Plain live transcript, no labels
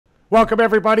Welcome,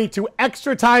 everybody, to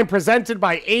Extra Time presented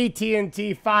by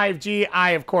AT&T 5G.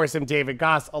 I, of course, am David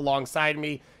Goss. Alongside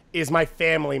me is my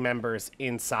family members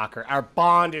in soccer. Our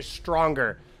bond is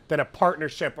stronger than a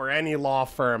partnership or any law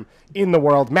firm in the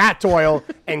world. Matt Doyle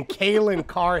and Calen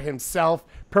Carr himself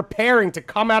preparing to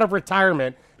come out of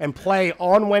retirement and play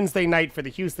on Wednesday night for the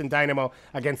Houston Dynamo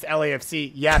against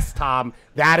LAFC. Yes, Tom,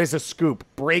 that is a scoop.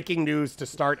 Breaking news to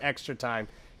start Extra Time.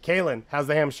 Calen, how's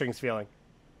the hamstrings feeling?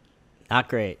 Not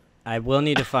great. I will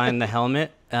need to find the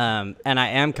helmet, and I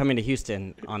am coming to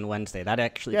Houston on Wednesday.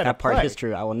 That part is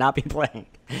true. I will not be playing.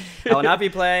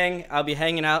 I'll be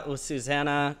hanging out with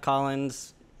Susanna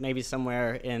Collins, maybe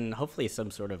somewhere in hopefully some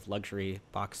sort of luxury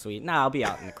box suite. No, I'll be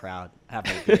out in the crowd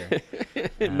having a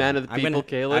beer. Man of the people,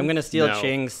 Calen. I'm gonna steal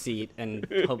Ching's seat and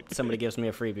hope somebody gives me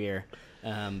a free beer.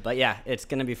 But yeah, it's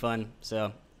gonna be fun.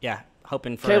 So yeah,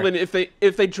 hoping for Calen.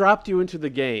 If they dropped you into the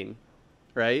game,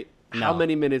 right? No. How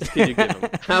many minutes can you give them?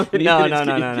 How many minutes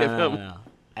can you give them? No.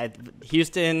 At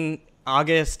Houston,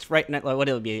 August, right now, what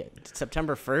it'll be,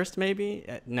 September 1st, maybe?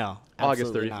 No.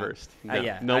 August 31st. No.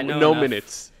 Yeah. No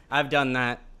minutes. I've done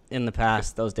that in the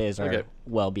past. Those days are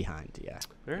well behind, yeah.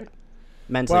 All right.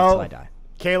 Men's league till I die.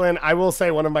 Calen, I will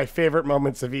say one of my favorite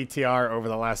moments of ETR over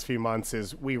the last few months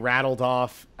is we rattled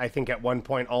off, I think at one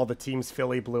point, all the teams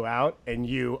Philly blew out, and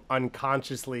you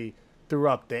unconsciously threw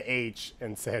up the H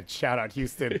and said, shout out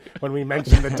Houston, when we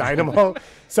mentioned the Dynamo.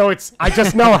 So I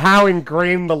just know how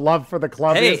ingrained the love for the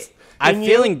club is. I'm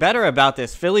feeling better about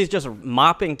this. Philly's just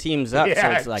mopping teams up.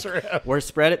 Yeah, so it's like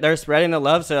they're spreading the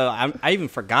love. So I even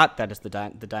forgot that it's the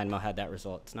Dynamo had that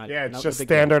result. It's not. Yeah, it's just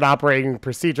standard operating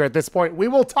procedure at this point. We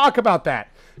will talk about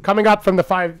that coming up from the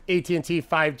AT&T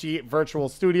 5G virtual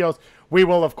studios. We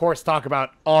will, of course, talk about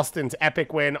Austin's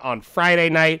epic win on Friday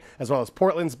night, as well as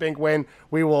Portland's big win.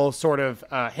 We will sort of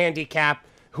handicap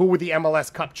who the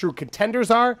MLS Cup true contenders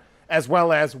are, as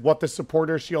well as what the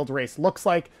Supporter Shield race looks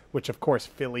like, which, of course,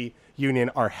 Philly Union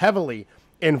are heavily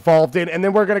involved in. And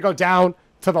then we're going to go down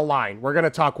to the line. We're going to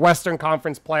talk Western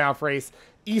Conference playoff race,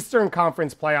 Eastern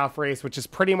Conference playoff race, which is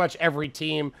pretty much every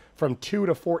team from 2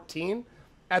 to 14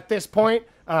 at this point.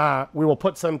 We will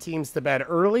put some teams to bed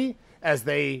early, as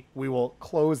we will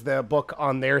close the book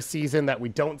on their season that we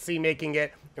don't see making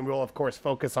it. And we will, of course,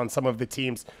 focus on some of the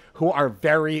teams who are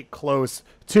very close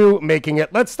to making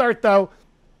it. Let's start, though,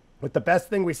 with the best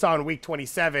thing we saw in Week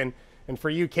 27. And for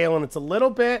you, Calen, it's a little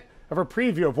bit of a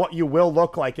preview of what you will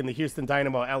look like in the Houston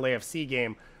Dynamo LAFC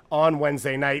game on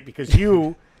Wednesday night, because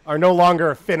you are no longer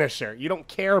a finisher. You don't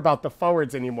care about the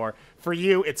forwards anymore. For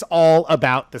you, it's all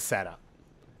about the setup.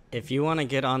 If you want to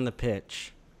get on the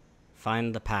pitch,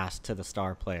 find the pass to the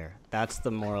star player. That's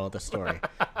the moral of the story.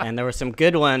 And there were some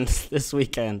good ones this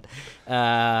weekend.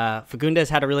 Fagundes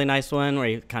had a really nice one where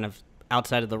he kind of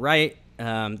outside of the right.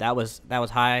 That was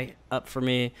high up for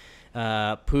me.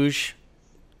 Push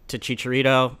to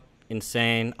Chicharito,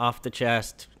 insane, off the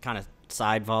chest, kind of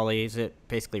side volleys it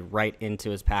basically right into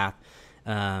his path.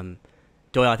 Doyle,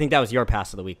 I think that was your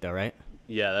pass of the week, though, right?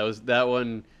 Yeah, that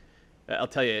one. I'll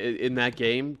tell you, in that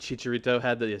game, Chicharito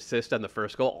had the assist on the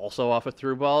first goal, also off a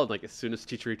through ball. And like as soon as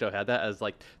Chicharito had that, I was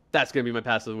like, "That's gonna be my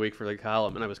pass of the week for the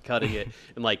column." And I was cutting it,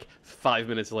 and like 5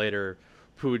 minutes later,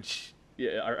 Puig,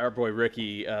 our boy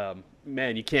Ricky,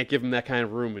 man, you can't give him that kind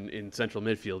of room in central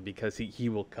midfield because he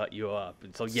will cut you up.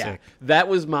 And so that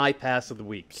was my pass of the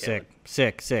week.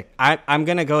 Sick. I'm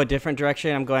gonna go a different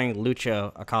direction. I'm going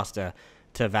Lucho Acosta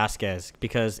to Vasquez,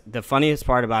 because the funniest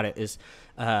part about it is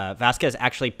Vasquez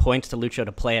actually points to Lucho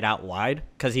to play it out wide,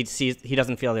 because he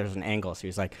doesn't feel there's an angle. So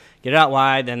he's like, get it out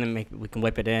wide, then we can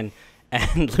whip it in.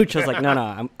 And Lucho's like,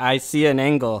 no, I see an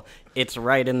angle. It's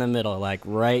right in the middle, like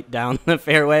right down the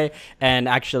fairway, and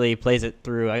actually plays it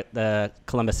through the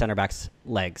Columbus center back's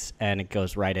legs, and it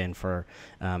goes right in for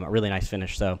a really nice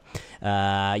finish. So,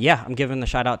 I'm giving the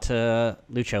shout out to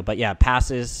Lucho. But yeah,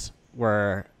 passes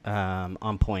were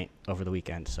on point over the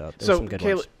weekend. So there's some good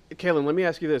ones. Calen, let me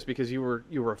ask you this, because you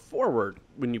were a forward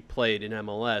when you played in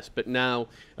MLS, but now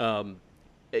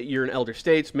you're an elder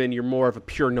statesman. You're more of a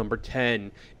pure number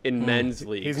 10 in men's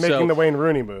league. He's making the Wayne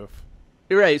Rooney move.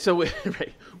 Right. So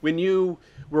when you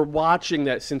were watching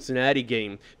that Cincinnati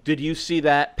game, did you see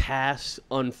that pass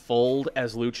unfold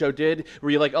as Lucho did? Were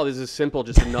you like, oh, this is simple,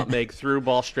 just a nutmeg through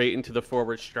ball straight into the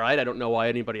forward stride? I don't know why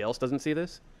anybody else doesn't see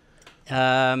this.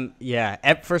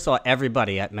 Yeah. First of all,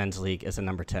 everybody at men's league is a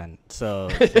number 10. So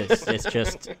it's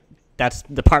just that's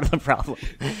the part of the problem.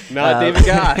 Not David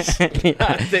Goss.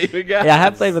 Not David Goss. Yeah, I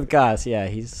have played with Goss. Yeah,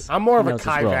 I'm more of a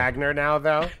Kai Wagner now,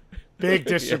 though. Big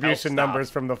distribution numbers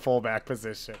from the fullback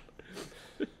position.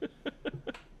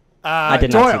 I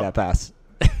did not see that pass.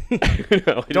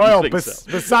 Doyle,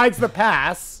 besides the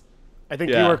pass, I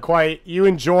think you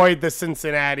enjoyed the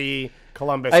Cincinnati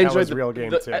Columbus Hellas real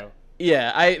game too.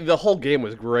 The whole game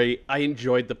was great. I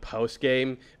enjoyed the post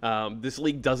game. This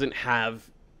league doesn't have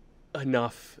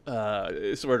enough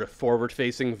sort of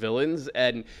forward-facing villains,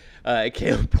 and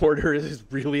Caleb Porter has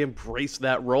really embraced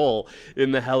that role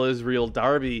in the Hellas Real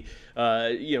Derby.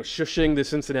 Shushing the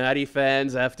Cincinnati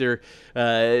fans after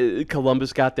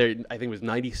Columbus got their, I think it was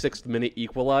 96th minute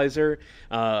equalizer.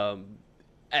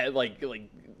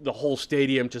 The whole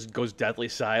stadium just goes deathly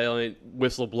silent,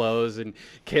 whistle blows, and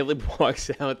Caleb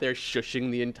walks out there shushing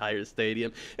the entire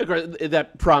stadium. Of course,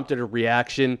 that prompted a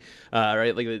reaction,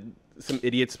 right? Some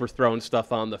idiots were throwing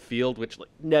stuff on the field, which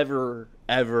never,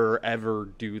 ever, ever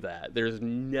do that. There's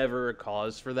never a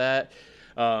cause for that,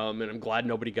 and I'm glad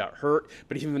nobody got hurt.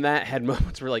 But even that had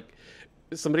moments where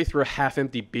somebody threw a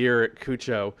half-empty beer at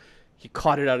Cucho. He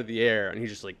caught it out of the air, and he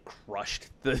just crushed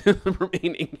the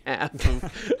remaining half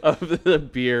of the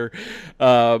beer.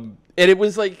 And it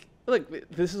was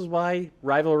this is why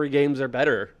rivalry games are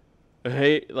better,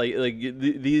 right?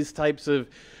 These types of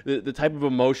the type of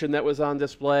emotion that was on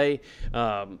display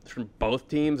from both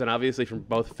teams, and obviously from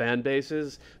both fan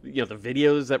bases. The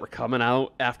videos that were coming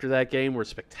out after that game were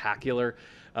spectacular,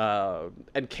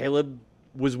 and Caleb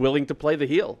was willing to play the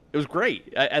heel. It was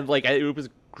great, it was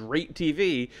great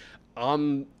TV.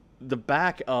 On the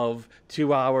back of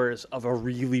 2 hours of a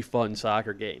really fun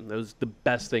soccer game. That was the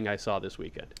best thing I saw this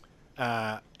weekend.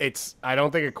 It's, I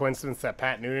don't think, a coincidence that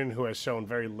Pat Noonan, who has shown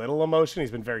very little emotion, he's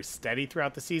been very steady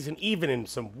throughout the season, even in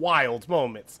some wild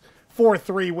moments.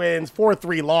 4-3 wins,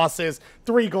 4-3 losses,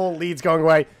 3-goal leads going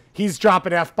away. He's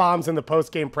dropping F-bombs in the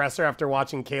post-game presser after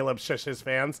watching Caleb shush his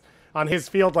fans on his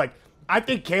field. I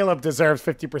think Caleb deserves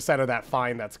 50% of that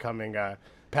fine that's coming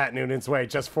Pat Noonan's way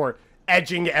just for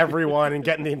edging everyone and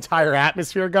getting the entire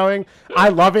atmosphere going. I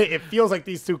love it. It feels like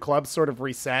these two clubs sort of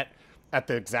reset at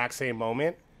the exact same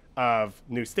moment of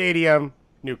new stadium,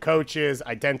 new coaches,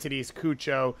 identities,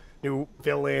 Cucho, new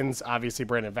villains, obviously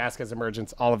Brandon Vasquez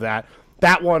emergence, all of that.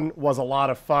 That one was a lot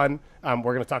of fun. We're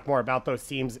going to talk more about those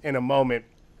teams in a moment.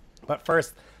 But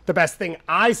first, the best thing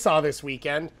I saw this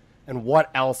weekend, and what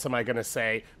else am I going to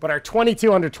say? But our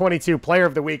 22 under 22 player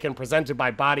of the weekend presented by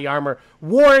Body Armor,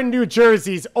 Warren, New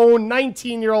Jersey's own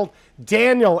 19-year-old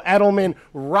Daniel Edelman,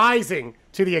 rising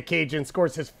to the occasion,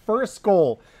 scores his first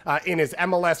goal in his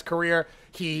MLS career.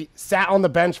 He sat on the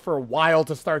bench for a while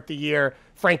to start the year.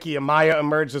 Frankie Amaya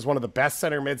emerged as one of the best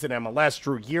center mids in MLS.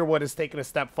 Drew Yearwood has taken a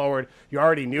step forward. You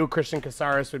already knew Christian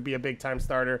Casares would be a big-time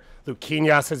starter.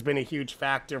 Luquinhas has been a huge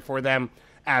factor for them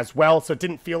as well, so it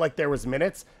didn't feel like there was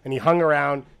minutes, and he hung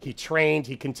around, he trained,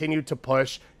 he continued to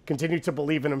push, continued to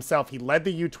believe in himself. He led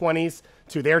the U20s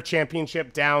to their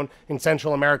championship down in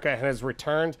Central America and has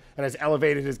returned and has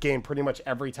elevated his game pretty much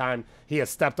every time he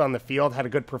has stepped on the field. Had a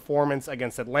good performance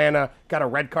against Atlanta, got a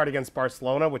red card against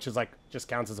Barcelona, which is just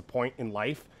counts as a point in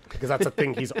life, because that's a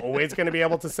thing he's always going to be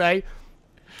able to say,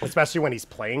 especially when he's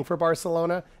playing for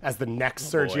Barcelona as the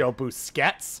next Sergio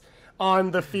Busquets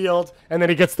on the field. And then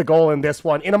he gets the goal in this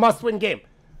one in a must-win game.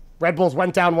 Red Bulls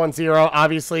went down 1-0.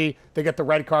 Obviously, they get the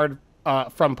red card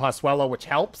from Pozuelo, which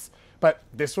helps. But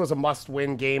this was a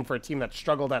must-win game for a team that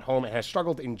struggled at home and has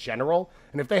struggled in general.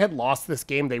 And if they had lost this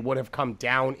game, they would have come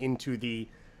down into the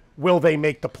will they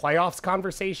make the playoffs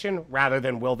conversation rather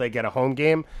than will they get a home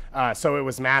game. So it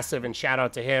was massive, and shout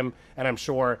out to him. And I'm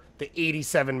sure the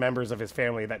 87 members of his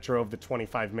family that drove the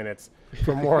 25 minutes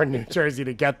from Warren, New Jersey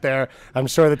to get there. I'm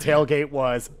sure the tailgate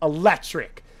was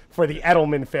electric for the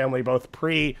Edelman family, both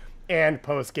pre and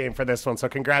post game for this one. So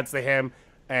congrats to him.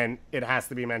 And it has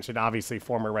to be mentioned, obviously,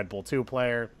 former Red Bull 2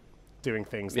 player, doing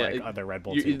things like other Red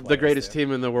Bull 2 players. The greatest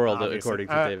team in the world, according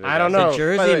to David. I don't know. The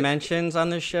Jersey mentions on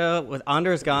this show, with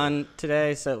Anders gone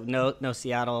today, so no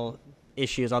Seattle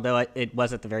issues, although it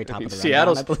was at the very top of the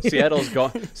Seattle's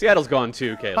gone. Seattle's gone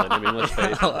too, Calen. I mean, let's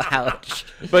face it. Ouch.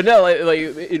 But no,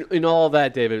 in all of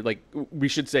that, David, we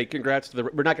should say congrats to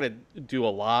we're not going to do a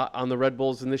lot on the Red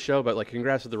Bulls in this show, but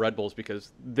congrats to the Red Bulls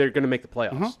because they're going to make the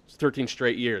playoffs. 13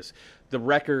 straight years. The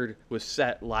record was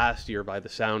set last year by the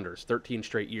Sounders, 13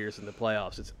 straight years in the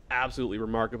playoffs. It's absolutely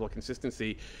remarkable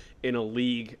consistency in a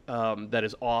league that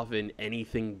is often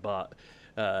anything but.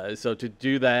 So to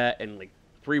do that, and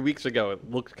 3 weeks ago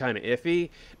it looked kind of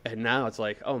iffy, and now it's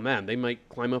oh man, they might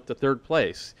climb up to third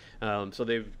place. So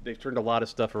they've turned a lot of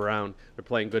stuff around. They're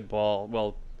playing good ball.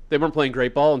 Well, they weren't playing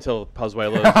great ball until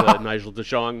Pozuelo's Nigel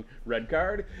DeJong red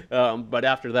card. But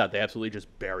after that, they absolutely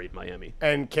just buried Miami.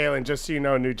 And Calen, just so you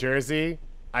know, New Jersey,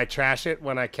 I trash it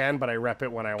when I can, but I rep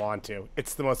it when I want to.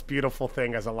 It's the most beautiful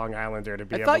thing as a Long Islander to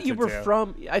be able to do.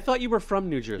 I thought you were from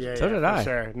New Jersey. Yeah, So did I.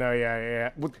 Sure. No,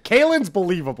 yeah. Well, Calen's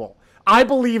believable. I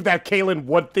believe that Calen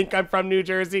would think I'm from New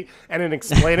Jersey, and in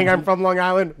explaining I'm from Long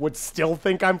Island, would still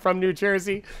think I'm from New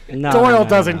Jersey. Doyle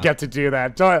doesn't get to do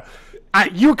that. Doyle,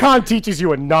 UConn teaches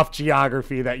you enough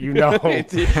geography that you know.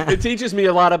 It teaches me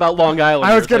a lot about Long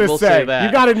Island. I was going to say, that.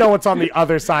 you got to know what's on the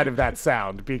other side of that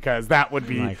sound, because that would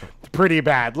be pretty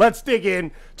bad. Let's dig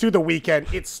in to the weekend.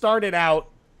 It started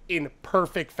out in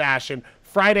perfect fashion.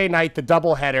 Friday night, the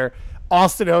doubleheader.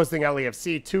 Austin hosting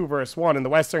LAFC 2-1 in the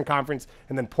Western Conference,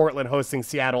 and then Portland hosting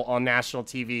Seattle on national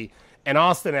TV. And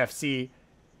Austin FC,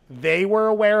 they were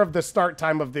aware of the start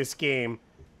time of this game.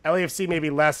 LAFC maybe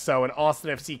less so, and Austin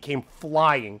FC came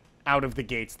flying out of the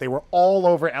gates. They were all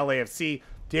over LAFC.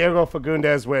 Diego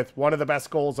Fagundes with one of the best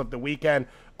goals of the weekend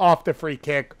off the free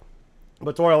kick.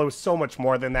 But Doyle, it was so much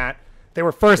more than that. They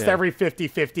were first every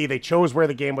 50-50. They chose where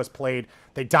the game was played.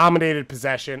 They dominated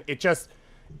possession.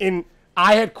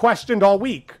 I had questioned all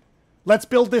week, let's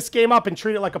build this game up and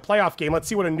treat it like a playoff game. Let's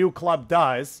see what a new club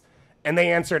does. And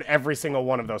they answered every single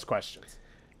one of those questions.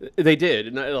 They did.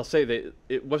 And I'll say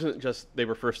it wasn't just they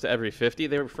were first to every 50.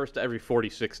 They were first to every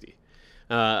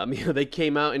 40-60. They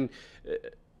came out, and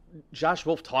Josh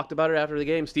Wolf talked about it after the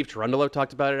game. Steve Cherundolo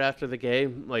talked about it after the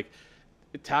game. Like,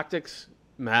 tactics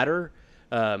matter.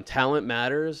 Talent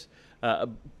matters.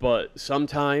 But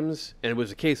sometimes, and it was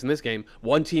the case in this game,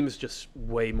 one team is just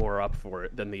way more up for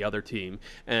it than the other team.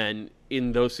 And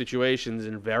in those situations,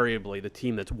 invariably, the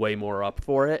team that's way more up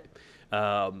for it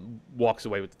walks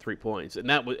away with the 3 points. And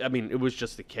that was, it was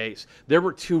just the case. There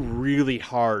were two really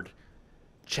hard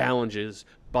challenges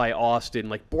by Austin,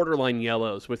 like borderline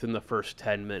yellows within the first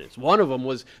 10 minutes. One of them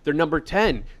was their number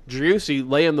 10, Driussi,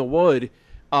 laying the wood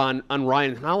on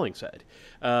Ryan Hollingshead.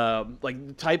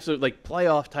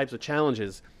 Playoff types of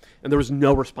challenges, and there was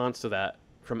no response to that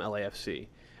from LAFC.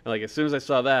 And as soon as I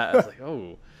saw that, I was like,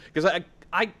 oh, because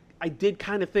I did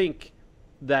kind of think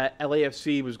that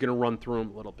LAFC was going to run through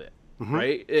them a little bit,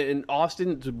 right? And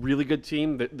Austin's a really good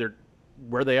team. That they're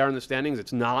where they are in the standings.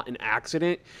 It's not an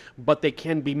accident, but they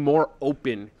can be more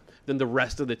open than the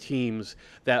rest of the teams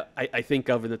that I think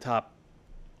of in the top,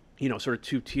 sort of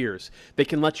two tiers. They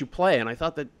can let you play, and I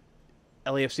thought that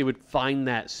LAFC would find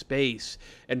that space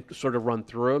and sort of run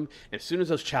through them. And as soon as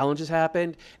those challenges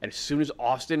happened, and as soon as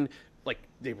Austin,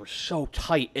 they were so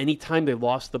tight. Anytime they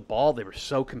lost the ball, they were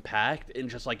so compact and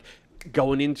just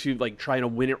going into trying to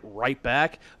win it right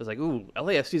back. I was like, ooh,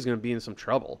 LAFC is going to be in some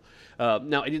trouble.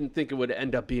 Now, I didn't think it would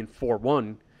end up being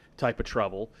 4-1 type of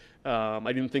trouble.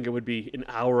 I didn't think it would be an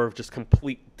hour of just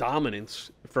complete dominance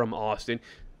from Austin,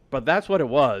 but that's what it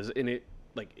was. And it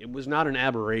was not an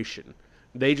aberration.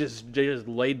 They just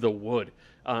laid the wood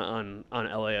on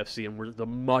LAFC and were the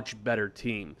much better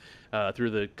team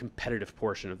through the competitive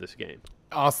portion of this game.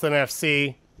 Austin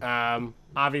FC,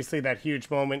 obviously that huge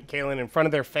moment, Calen, in front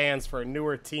of their fans for a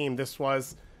newer team. This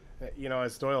was,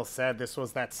 as Doyle said, this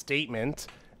was that statement.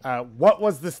 What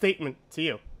was the statement to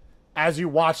you as you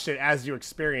watched it, as you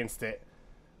experienced it?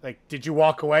 Did you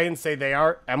walk away and say they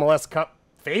are MLS Cup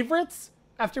favorites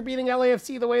after beating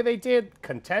LAFC the way they did?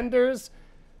 Contenders?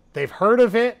 They've heard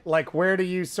of it. Where do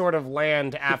you sort of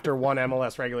land after one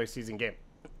MLS regular season game?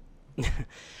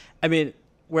 I think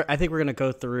we're going to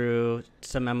go through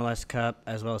some MLS Cup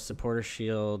as well as Supporter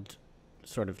Shield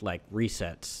sort of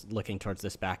resets looking towards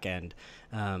this back end.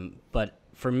 But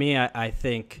for me, I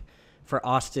think for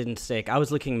Austin's sake, I was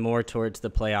looking more towards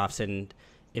the playoffs and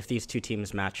if these two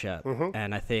teams match up.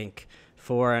 And I think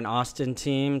for an Austin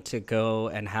team to go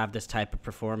and have this type of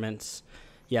performance,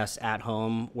 yes, at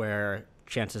home where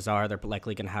chances are they're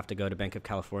likely going to have to go to Bank of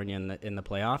California in the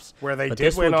playoffs. Where they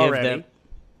did win already.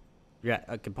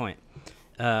 A good point.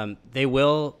 They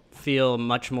will feel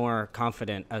much more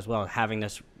confident as well having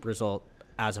this result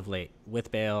as of late with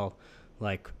Bale,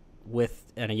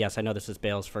 and yes, I know this is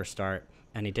Bale's first start,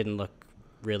 and he didn't look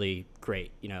really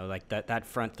great. That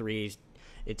front three,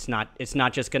 it's not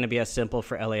just going to be as simple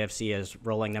for LAFC as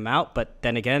rolling them out, but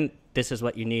then again, this is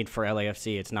what you need for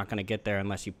LAFC. It's not going to get there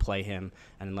unless you play him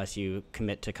and unless you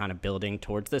commit to kind of building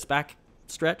towards this back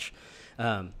stretch.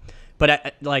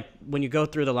 But when you go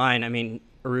through the line,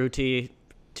 Urruti,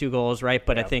 2 goals, right?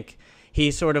 But I think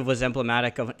he sort of was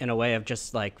emblematic of, in a way, of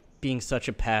just being such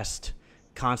a pest,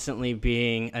 constantly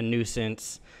being a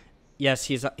nuisance. Yes,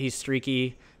 he's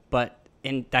streaky, but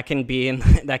that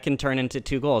can turn into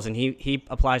 2 goals. And he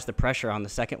applies the pressure on the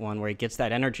second one where he gets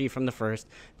that energy from the first,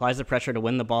 applies the pressure to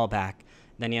win the ball back.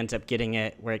 Then he ends up getting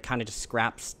it where it kind of just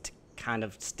scraps to kind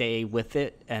of stay with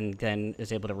it and then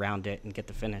is able to round it and get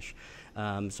the finish.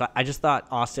 So I just thought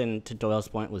Austin, to Doyle's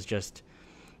point, was just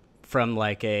from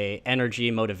like a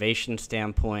energy motivation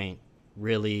standpoint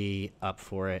really up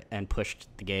for it and pushed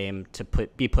the game to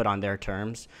be put on their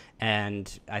terms.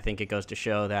 And I think it goes to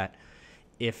show that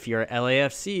if you're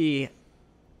LAFC,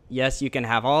 yes, you can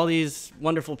have all these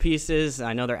wonderful pieces.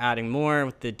 I know they're adding more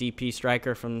with the DP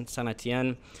striker from Saint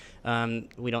Etienne.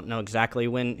 We don't know exactly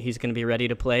when he's going to be ready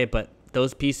to play, but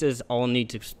those pieces all need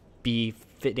to be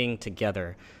fitting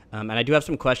together. And I do have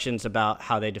some questions about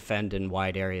how they defend in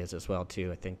wide areas as well,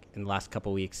 too. I think in the last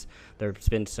couple weeks, there's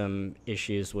been some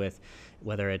issues with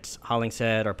whether it's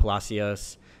Hollingshead or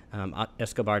Palacios.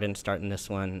 Escobar didn't start in this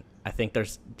one. I think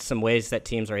there's some ways that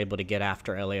teams are able to get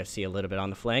after LAFC a little bit on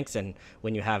the flanks. And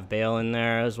when you have Bale in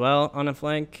there as well on a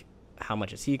flank, how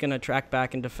much is he going to track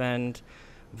back and defend?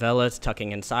 Vela's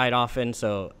tucking inside often.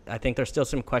 So I think there's still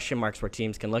some question marks where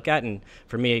teams can look at. And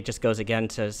for me, it just goes again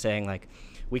to saying, like,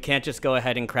 we can't just go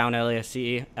ahead and crown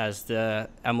LAFC as the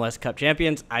MLS Cup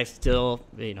champions. I still,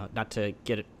 not to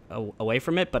get it away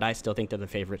from it, but I still think they're the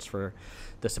favorites for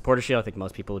the Supporter Shield. I think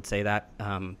most people would say that.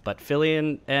 But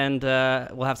Philly and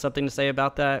will have something to say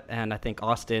about that. And I think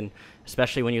Austin,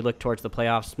 especially when you look towards the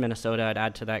playoffs, Minnesota, I'd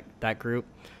add to that group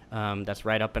that's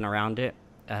right up and around it.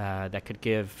 That could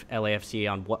give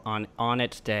LAFC on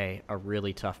its day a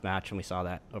really tough match, and we saw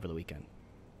that over the weekend.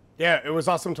 Yeah, it was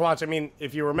awesome to watch. I mean,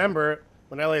 if you remember,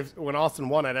 when Austin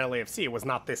won at LAFC, it was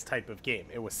not this type of game.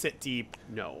 It was sit deep.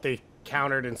 No. They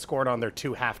countered and scored on their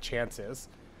 2 half chances.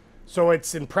 So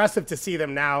it's impressive to see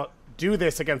them now do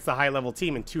this against the high-level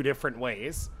team in 2 different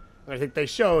ways. And I think they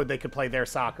showed they could play their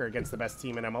soccer against the best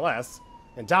team in MLS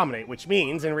and dominate, which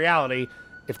means, in reality,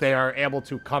 if they are able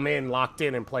to come in, locked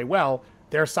in, and play well,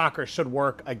 their soccer should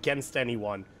work against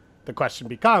anyone. The question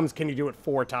becomes, can you do it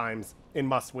 4 times in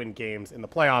must-win games in the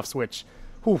playoffs, which,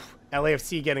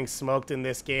 LAFC getting smoked in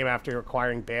this game after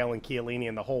acquiring Bale and Chiellini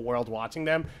and the whole world watching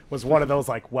them was one of those,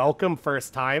 like, welcome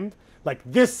first time. Like,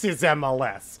 this is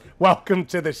MLS. Welcome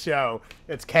to the show.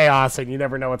 It's chaos, and you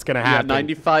never know what's going to happen.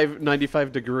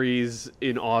 95 degrees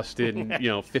in Austin,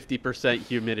 50%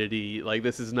 humidity. Like,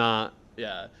 this is not,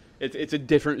 It's a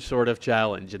different sort of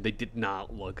challenge, and they did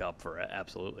not look up for it,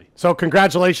 absolutely. So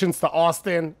congratulations to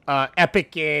Austin.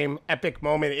 Epic game, epic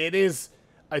moment. It is,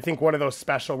 I think, one of those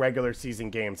special regular season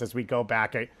games. As we go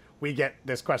back, we get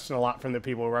this question a lot from the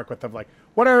people we work with of, like,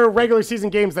 what are regular season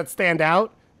games that stand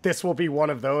out? This will be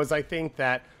one of those, I think,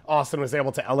 that Austin was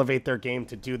able to elevate their game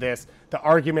to do this. The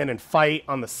argument and fight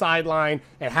on the sideline,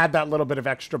 it had that little bit of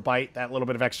extra bite, that little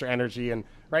bit of extra energy, and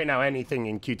right now anything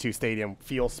in Q2 Stadium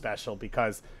feels special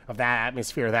because of that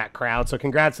atmosphere, that crowd. So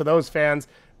congrats to those fans.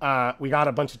 We got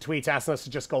a bunch of tweets asking us to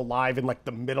just go live in, like,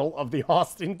 the middle of the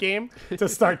Austin game to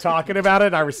start talking about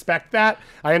it. I respect that.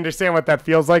 I understand what that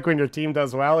feels like when your team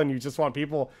does well and you just want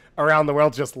people around the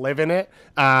world just live in it.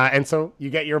 And so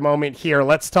you get your moment here.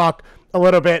 Let's talk a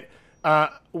little bit.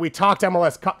 We talked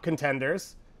MLS Cup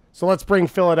Contenders. So let's bring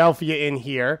Philadelphia in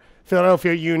here.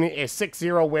 Philadelphia Union, a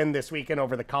 6-0 win this weekend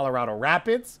over the Colorado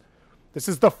Rapids. This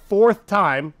is the 4th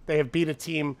time they have beat a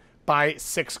team by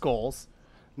 6 goals.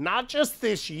 Not just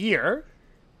this year,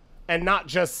 and not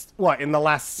just, in the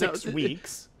last 6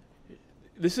 weeks.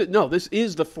 This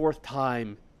is the 4th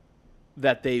time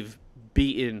that they've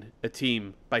beaten a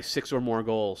team by 6 or more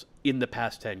goals in the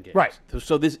past 10 games. Right.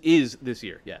 So this is this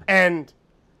year, yeah. And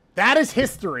that is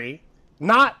history,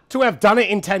 not to have done it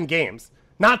in 10 games,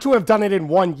 not to have done it in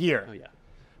 1 year,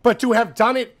 but to have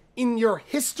done it in your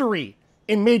history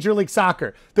in Major League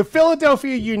Soccer. The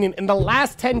Philadelphia Union in the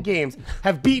last 10 games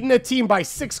have beaten a team by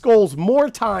 6 goals more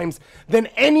times than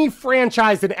any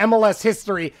franchise in MLS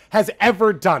history has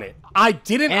ever done it. I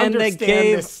didn't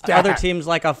understand this stat. And they gave other teams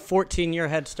like a 14-year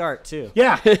head start, too.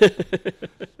 Yeah.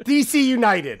 DC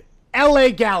United, LA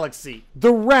Galaxy,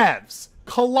 the Revs,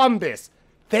 Columbus,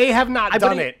 they have not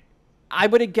done it. I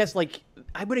would have guessed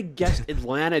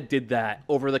Atlanta did that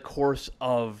over the course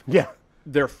of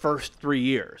their first 3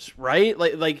 years, right?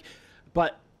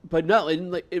 But no,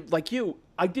 and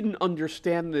I didn't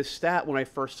understand this stat when I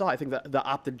first saw it. I think that the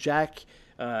Opta Jack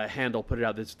handle put it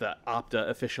out. It's the Opta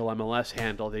official MLS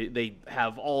handle. They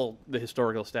have all the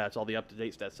historical stats, all the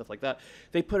up-to-date stats, stuff like that.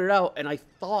 They put it out, and I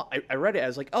thought, I read it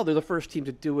as like, oh, they're the first team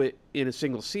to do it in a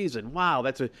single season. Wow,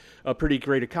 that's a pretty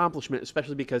great accomplishment,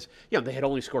 especially because, they had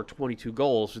only scored 22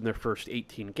 goals in their first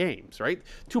 18 games, right?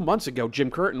 2 months ago, Jim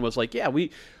Curtin was like,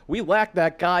 we lack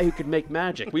that guy who can make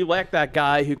magic. We lack that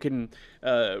guy who can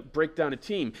break down a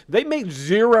team. They made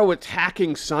 0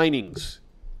 attacking signings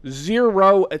this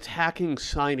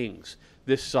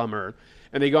summer,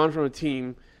 and they gone from a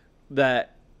team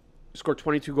that scored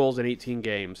 22 goals in 18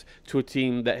 games to a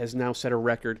team that has now set a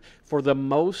record for the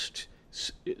most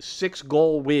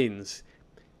 6-goal wins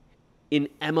in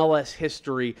MLS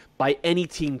history by any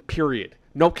team, period.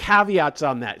 No caveats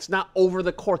on that. It's not over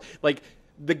the course. Like,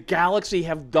 the Galaxy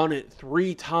have done it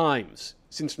 3 times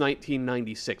since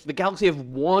 1996. The Galaxy have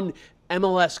won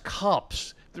MLS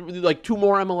Cups, like 2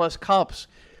 more MLS Cups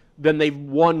than they've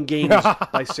won games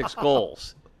by 6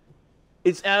 goals.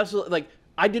 It's absolutely, like,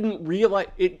 I didn't realize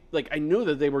it. Like, I knew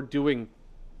that they were doing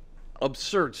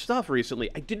absurd stuff recently.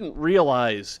 I didn't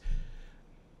realize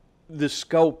the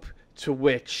scope to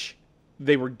which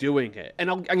they were doing it. And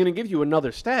I'm going to give you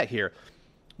another stat here.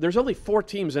 There's only 4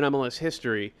 teams in MLS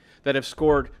history that have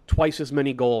scored twice as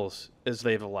many goals as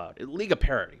they've allowed. League of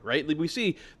parity, right? Like, we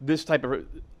see this type of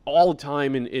all the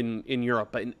time in Europe,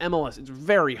 but in MLS, it's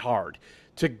very hard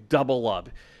to double up.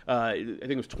 I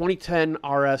think it was 2010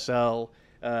 RSL,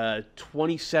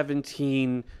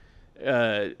 2017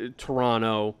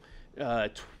 Toronto,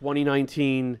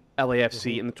 2019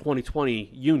 LAFC, and the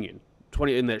 2020 Union.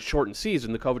 In that shortened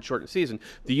season, the COVID shortened season,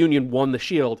 the Union won the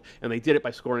Shield, and they did it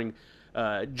by scoring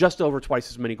just over twice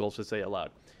as many goals as they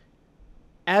allowed.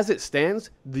 As it stands,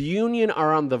 the Union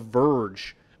are on the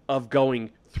verge of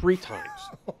going 3 times.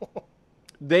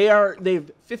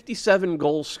 They've 57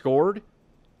 goals scored,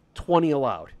 20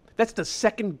 allowed. That's the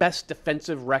second best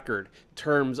defensive record in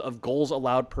terms of goals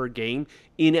allowed per game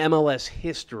in MLS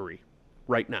history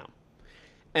right now.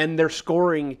 And they're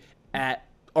scoring at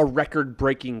a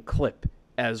record-breaking clip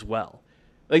as well.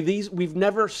 Like, we've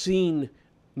never seen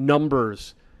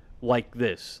numbers like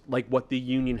this, like what the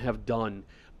Union have done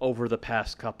over the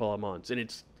past couple of months. And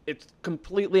it's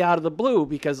completely out of the blue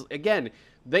because, again,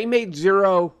 they made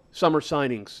 0 summer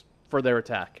signings for their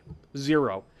attack.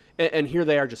 0. And here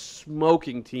they are just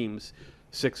smoking teams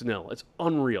 6-0. It's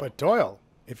unreal. But Doyle,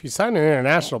 if you sign an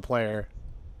international player,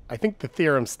 I think the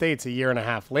theorem states 1.5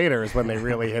 years later is when they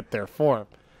really hit their form.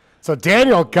 So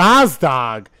Daniel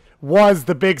Gazdag was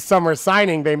the big summer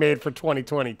signing they made for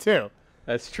 2022.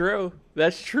 That's true.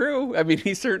 That's true. I mean,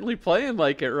 he's certainly playing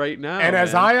like it right now. And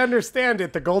as I understand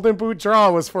it, the Golden Boot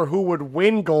draw was for who would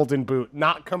win Golden Boot,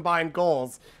 not combined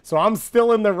goals. So I'm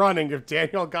still in the running if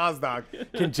Daniel Gazdag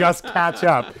can just catch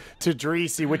up to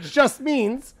Dibassy, which just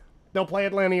means they'll play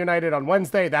Atlanta United on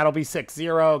Wednesday. That'll be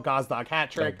 6-0, Gazdag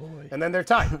hat trick, and then they're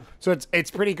tied. So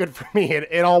it's pretty good for me.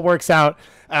 It all works out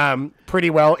pretty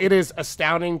well. It is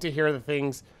astounding to hear the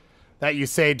things that you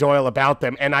say, Doyle, about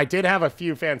them. And I did have a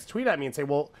few fans tweet at me and say,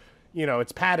 well, you know,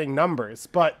 it's padding numbers.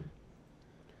 But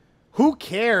who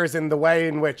cares in the way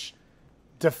in which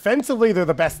defensively they're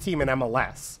the best team in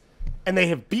MLS, and they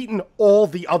have beaten all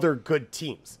the other good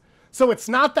teams. So it's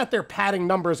not that they're padding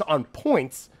numbers on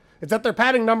points. It's that they're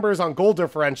padding numbers on goal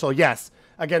differential, yes,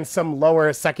 against some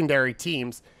lower secondary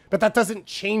teams. But that doesn't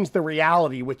change the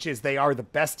reality, which is they are the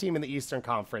best team in the Eastern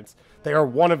Conference. They are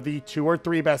one of the 2 or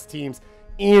 3 best teams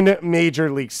in Major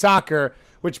League Soccer,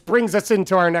 which brings us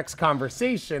into our next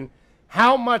conversation.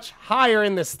 How much higher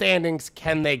in the standings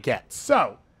can they get?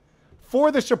 So, for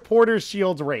the Supporters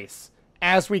Shield race,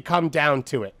 as we come down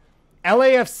to it,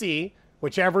 LAFC,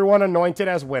 which everyone anointed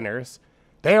as winners,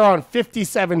 they are on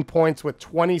 57 points with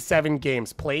 27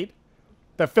 games played.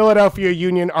 The Philadelphia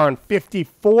Union are on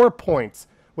 54 points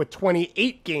with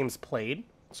 28 games played,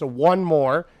 so 1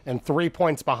 more and 3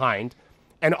 points behind.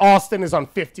 And Austin is on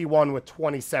 51 with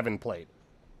 27 played.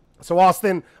 So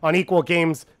Austin on equal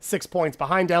games, 6 points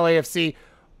behind LAFC.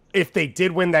 If they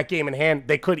did win that game in hand,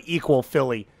 they could equal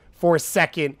Philly for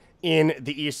second in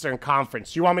the Eastern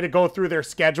Conference. You want me to go through their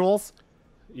schedules?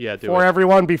 Yeah, do for it.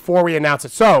 everyone before we announce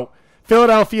it. So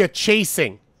Philadelphia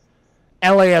chasing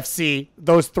LAFC,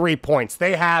 those 3 points.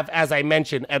 They have, as I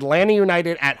mentioned, Atlanta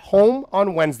United at home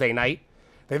on Wednesday night.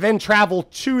 They then travel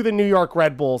to the New York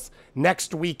Red Bulls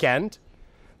next weekend.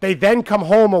 They then come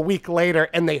home a week later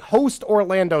and they host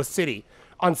Orlando City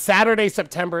on Saturday,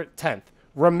 September 10th.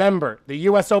 Remember, the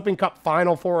U.S. Open Cup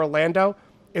final for Orlando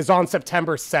is on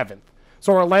September 7th.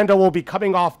 So Orlando will be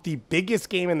coming off the biggest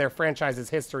game in their franchise's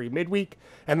history midweek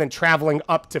and then traveling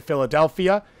up to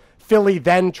Philadelphia. Philly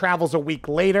then travels a week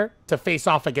later to face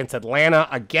off against Atlanta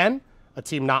again, a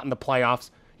team not in the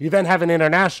playoffs. You then have an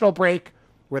international break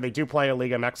where they do play a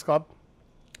Liga MX club.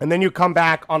 And then you come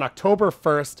back on October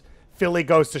 1st. Philly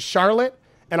goes to Charlotte,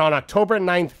 and on October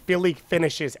 9th, Philly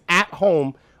finishes at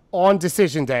home on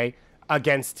Decision Day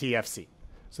against TFC.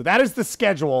 So that is the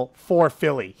schedule for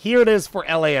Philly. Here it is for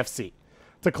LAFC.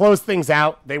 To close things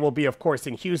out, they will be, of course,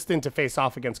 in Houston to face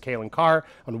off against Calen Carr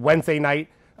on Wednesday night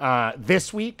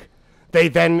this week. They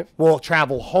then will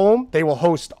travel home. They will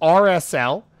host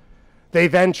RSL. They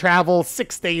then travel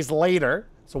 6 days later,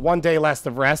 so 1 day less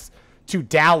of rest, to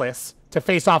Dallas to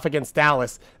face off against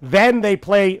Dallas. Then they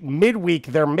play midweek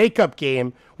their makeup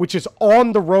game, which is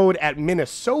on the road at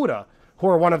Minnesota, who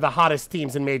are one of the hottest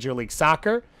teams in Major League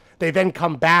Soccer. They then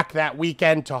come back that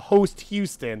weekend to host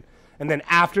Houston. And then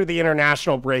after the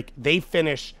international break, they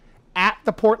finish at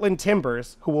the Portland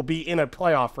Timbers, who will be in a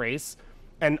playoff race,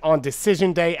 and on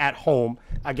decision day at home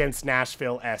against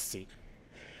Nashville SC.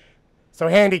 So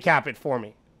handicap it for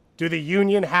me. Do the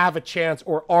Union have a chance,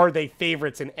 or are they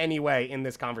favorites in any way in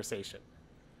this conversation?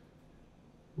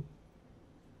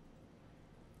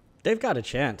 They've got a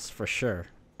chance for sure.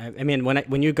 I mean,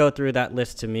 when you go through that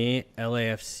list, to me,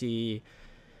 LAFC,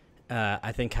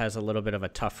 I think, has a little bit of a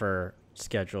tougher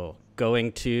schedule.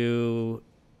 Going to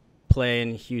play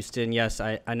in Houston, yes,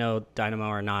 I know Dynamo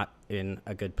are not in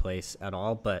a good place at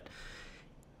all, but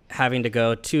having to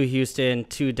go to Houston,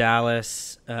 to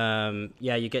Dallas,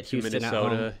 you get Houston at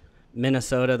home.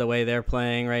 Minnesota, the way they're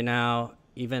playing right now,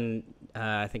 even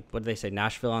I think, what did they say,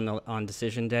 Nashville on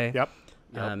decision day. Yep.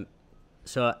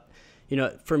 So,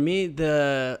 for me,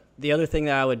 the other thing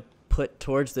that I would put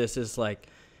towards this is, like,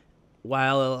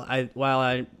 while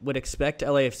I would expect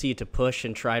LAFC to push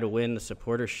and try to win the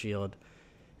Supporters Shield,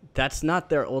 that's not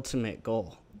their ultimate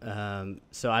goal.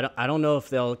 So I don't know if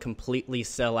they'll completely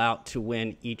sell out to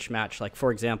win each match. Like,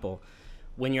 for example,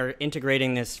 when you're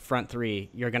integrating this front three,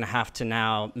 you're going to have to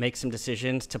now make some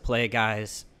decisions to play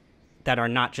guys that are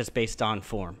not just based on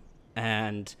form.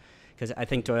 And because I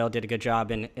think Doyle did a good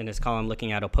job in his column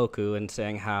looking at Opoku and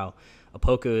saying how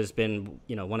Opoku has been,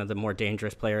 one of the more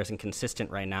dangerous players and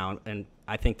consistent right now. And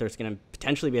I think there's going to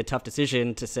potentially be a tough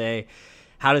decision to say,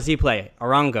 how does he play?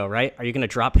 Arango, right? Are you going to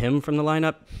drop him from the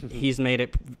lineup? He's made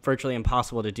it virtually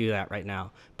impossible to do that right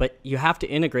now. But you have to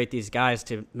integrate these guys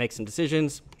to make some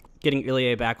decisions. Getting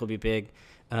Ilie back will be big.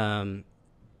 I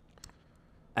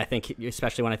think,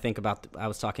 especially when I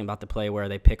was talking about the play where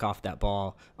they pick off that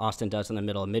ball, Austin does in the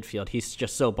middle of midfield. He's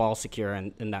just so ball secure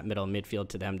in that middle of midfield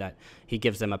to them that he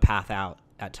gives them a path out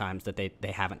at times that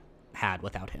they haven't had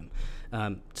without him.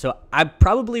 So I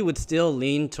probably would still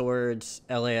lean towards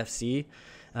LAFC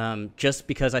just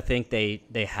because I think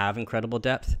they have incredible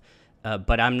depth.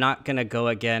 But I'm not going to go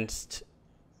against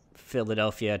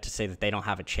Philadelphia to say that they don't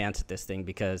have a chance at this thing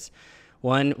because,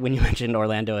 one, when you mentioned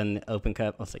Orlando in the Open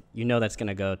Cup, I was like, that's going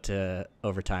to go to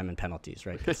overtime and penalties,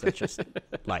 right? Because that's just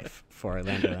life for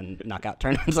Orlando and knockout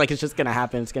tournaments. Like, it's just going to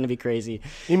happen. It's going to be crazy.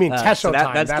 You mean Tesho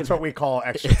time. That's what we call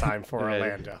extra time for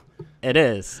Orlando. It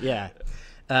is, yeah.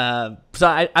 So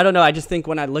I don't know. I just think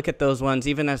when I look at those ones,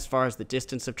 even as far as the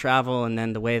distance of travel and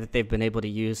then the way that they've been able to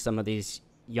use some of these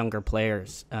younger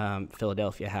players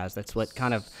Philadelphia has, that's what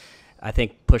kind of, I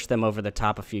think, pushed them over the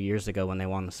top a few years ago when they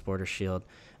won the Supporters Shield.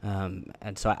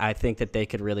 And so I think that they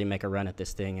could really make a run at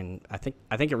this thing. And I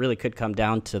think it really could come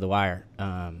down to the wire.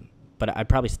 But I'd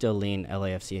probably still lean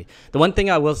LAFC. The one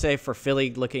thing I will say for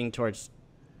Philly looking towards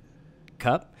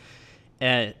Cup,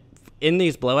 in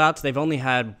these blowouts, they've only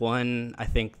had one. I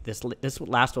think this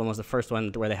last one was the first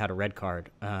one where they had a red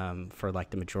card for like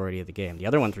the majority of the game. The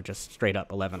other ones were just straight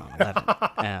up 11 on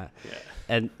 11.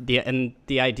 And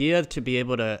the idea to be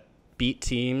able to beat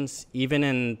teams, even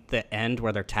in the end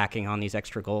where they're tacking on these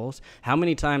extra goals. How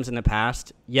many times in the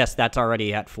past, yes, that's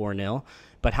already at 4-0,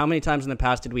 but how many times in the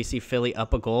past did we see Philly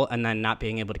up a goal and then not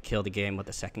being able to kill the game with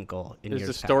a second goal in years past?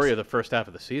 It's the story of the first half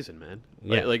of the season, man.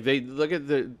 Yeah. Like they look at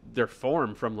their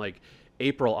form from like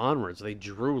April onwards. They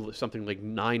drew something like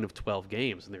 9 of 12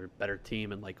 games, and they were a better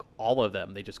team, and like all of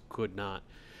them, they just could not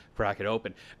crack it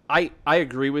open. I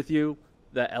agree with you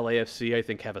that LAFC, I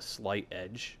think, have a slight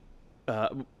edge.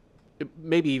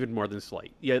 Maybe even more than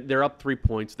slight. Yeah, they're up 3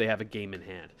 points. They have a game in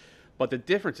hand, but the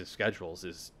difference in schedules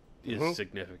is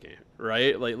significant,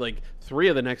 right? Like 3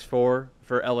 of the next 4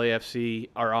 for LAFC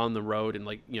are on the road, and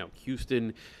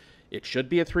Houston, it should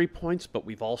be at 3 points, but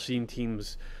we've all seen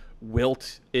teams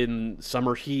wilt in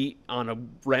summer heat on a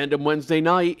random Wednesday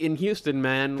night in Houston,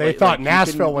 man. They thought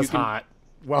Nashville was hot.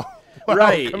 Well,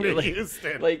 right? Welcome to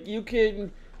Houston. Like you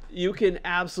can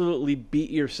absolutely beat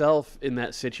yourself in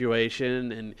that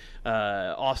situation, and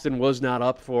Austin was not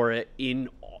up for it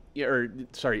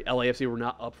LAFC were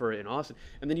not up for it in Austin.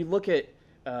 And then you look at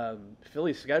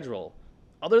Philly's schedule,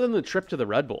 other than the trip to the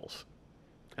Red Bulls,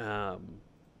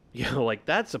 like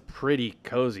that's a pretty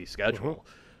cozy schedule.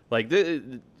 Like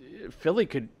Philly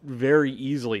could very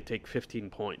easily take 15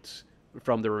 points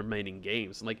from the remaining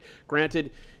games. And like,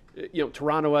 granted,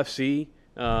 Toronto FC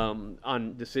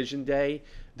on decision day,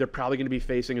 they're probably going to be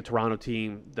facing a Toronto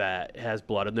team that has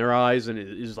blood in their eyes and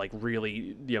is like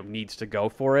really needs to go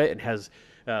for it and has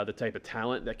the type of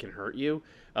talent that can hurt you.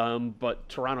 But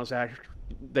Toronto's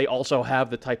they also have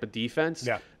the type of defense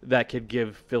that could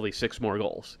give Philly 6 more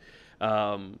goals.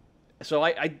 So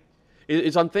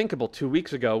it's unthinkable. 2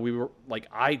 weeks ago, we were like,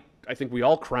 I think we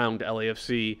all crowned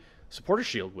LAFC Supporter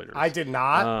Shield winners. I did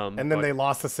not, and then they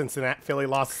lost to Cincinnati. Philly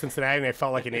lost to Cincinnati, and I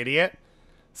felt like an idiot.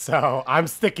 So I'm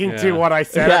sticking to what I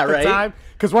said at the time,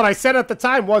 because what I said at the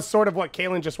time was sort of what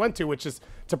Calen just went to, which is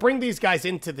to bring these guys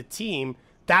into the team.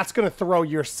 That's going to throw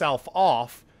yourself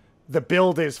off. The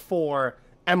build is for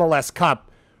MLS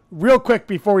Cup. Real quick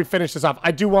before we finish this off,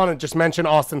 I do want to just mention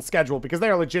Austin's schedule because they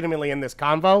are legitimately in this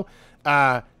convo.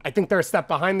 I think they're a step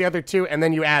behind the other two, and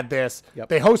then you add this. Yep.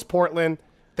 They host Portland.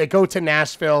 They go to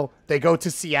Nashville. They go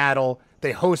to Seattle.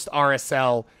 They host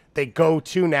RSL. They go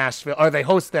to Nashville, or they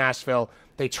host Nashville.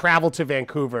 They travel to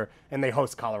Vancouver, and they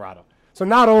host Colorado. So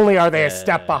not only are they a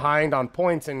step behind on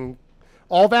points and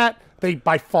all that, they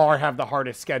by far have the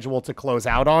hardest schedule to close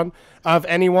out on of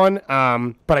anyone.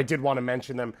 But I did want to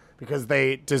mention them because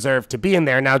they deserve to be in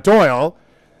there. Now, Doyle,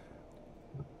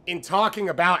 in talking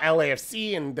about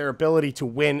LAFC and their ability to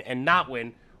win and not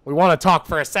win, we want to talk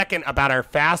for a second about our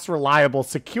fast, reliable,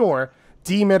 secure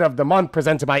D-Mid of the month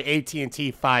presented by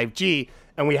AT&T 5G.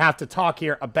 And we have to talk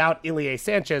here about Ilie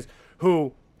Sanchez,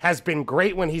 who has been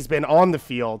great when he's been on the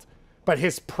field, but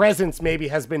his presence maybe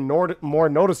has been more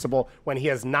noticeable when he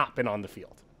has not been on the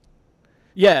field.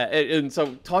 Yeah, and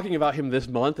so talking about him this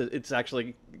month, it's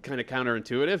actually kind of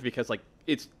counterintuitive because, like,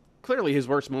 it's clearly his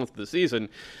worst month of the season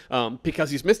because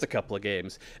he's missed a couple of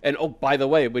games. And, oh, by the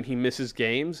way, when he misses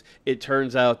games, it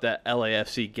turns out that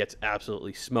LAFC gets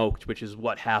absolutely smoked, which is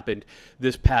what happened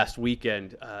this past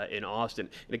weekend in Austin.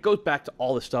 And it goes back to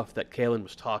all the stuff that Calen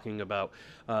was talking about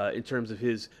in terms of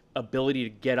his ability to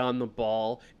get on the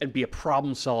ball and be a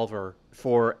problem solver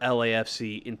for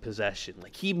LAFC in possession.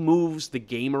 Like, he moves the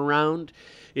game around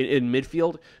in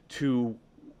midfield to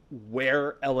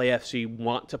where LAFC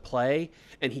want to play,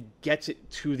 and he gets it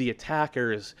to the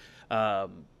attackers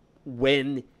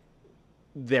when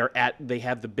they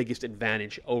have the biggest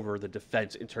advantage over the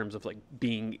defense in terms of like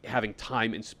having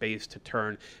time and space to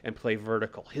turn and play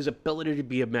vertical. His ability to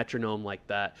be a metronome like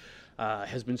that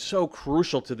has been so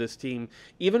crucial to this team,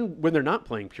 even when they're not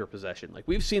playing pure possession. Like,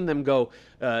 we've seen them go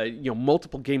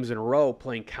multiple games in a row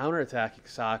playing counterattacking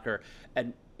soccer,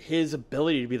 and his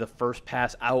ability to be the first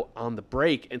pass out on the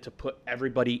break and to put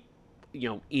everybody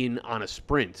in on a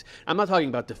sprint. I'm not talking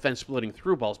about defense splitting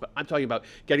through balls, but I'm talking about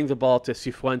getting the ball to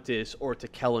Cifuentes or to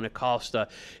Calen Acosta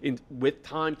with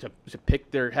time to pick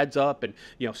their heads up and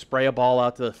spray a ball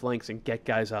out to the flanks and get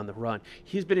guys on the run.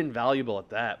 He's been invaluable at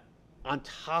that. On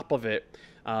top of it,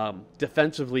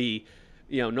 defensively,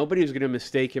 nobody's going to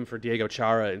mistake him for Diego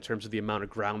Chara in terms of the amount of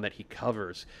ground that he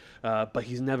covers, but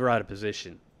he's never out of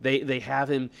position. They have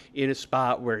him in a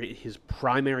spot where his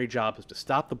primary job is to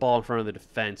stop the ball in front of the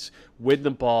defense, win the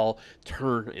ball,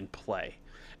 turn, and play.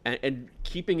 And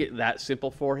keeping it that simple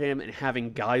for him and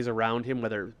having guys around him,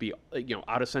 whether it be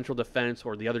out of central defense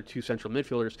or the other two central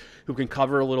midfielders who can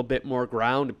cover a little bit more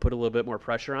ground and put a little bit more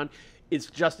pressure on,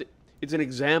 it's an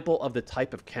example of the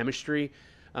type of chemistry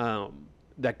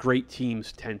that great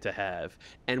teams tend to have.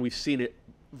 And we've seen it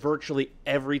virtually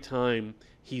every time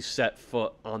he's set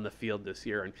foot on the field this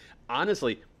year. And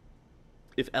honestly,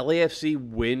 if LAFC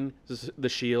win the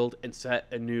Shield and set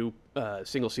a new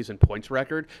single-season points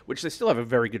record, which they still have a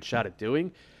very good shot at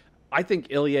doing, I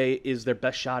think Ilie is their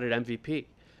best shot at MVP.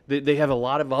 They have a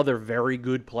lot of other very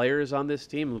good players on this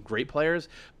team, great players,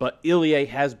 but Ilie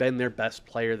has been their best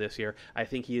player this year. I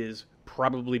think he has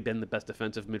probably been the best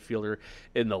defensive midfielder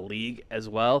in the league as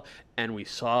well. And we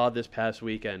saw this past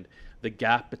weekend the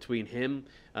gap between him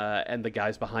and the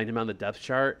guys behind him on the depth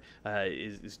chart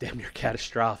is damn near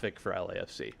catastrophic for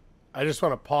LAFC. I just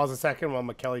want to pause a second while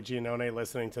Michele Giannone,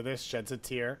 listening to this, sheds a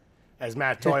tear as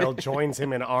Matt Doyle joins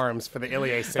him in arms for the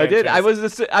Ilie Sanchez. I did. I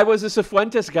was a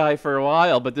Cifuentes guy for a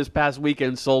while, but this past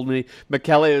weekend sold me.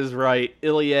 Michele is right.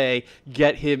 Ilie,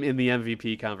 get him in the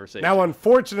MVP conversation. Now,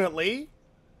 unfortunately,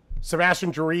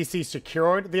 Sebastian Girisi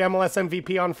secured the MLS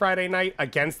MVP on Friday night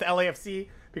against the LAFC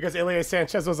because Ilie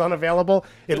Sanchez was unavailable.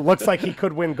 It looks like he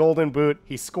could win Golden Boot.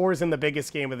 He scores in the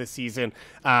biggest game of the season,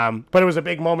 but it was a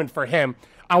big moment for him.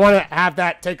 I want to have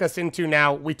that take us into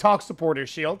now. We talk Supporters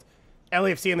Shield.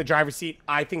 LAFC in the driver's seat.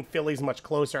 I think Philly's much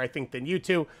closer, I think, than you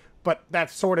two, but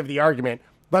that's sort of the argument.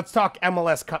 Let's talk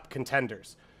MLS Cup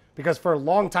Contenders, because for a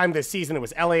long time this season, it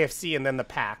was LAFC and then the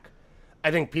Pack.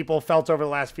 I think people felt over the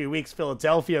last few weeks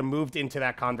Philadelphia moved into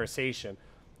that conversation.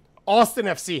 Austin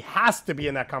FC has to be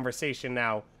in that conversation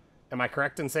now. Am I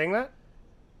correct in saying that?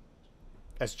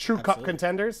 As true Cup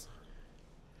contenders?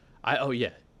 Oh,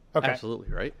 yeah. Okay.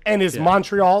 Absolutely, right? And is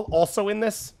Montreal also in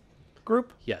this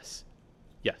group? Yes.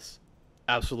 Yes.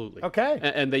 Absolutely. Okay.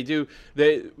 And they do.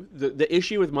 The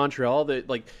issue with Montreal,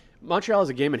 Montreal has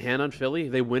a game in hand on Philly.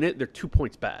 They win it, they're 2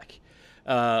 points back.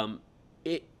 The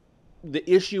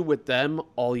issue with them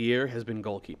all year has been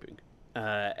goalkeeping.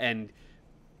 And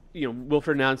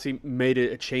Wilfred Nancy made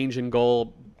a change in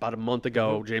goal about a month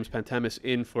ago. Mm-hmm. James Pantemis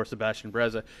in for Sebastian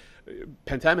Breza.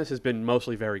 Pantemis has been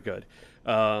mostly very good.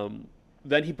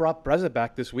 Then he brought Breza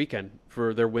back this weekend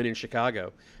for their win in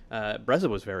Chicago. Breza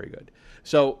was very good.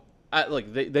 So,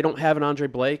 they don't have an Andre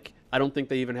Blake. I don't think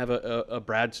they even have a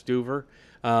Brad Stuver.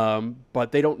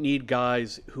 But they don't need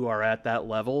guys who are at that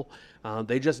level.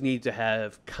 They just need to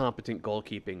have competent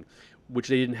goalkeeping, which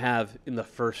they didn't have in the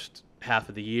first half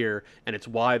of the year, and it's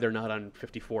why they're not on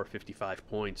 54, 55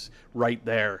 points right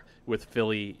there with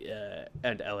Philly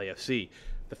and LAFC.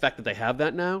 The fact that they have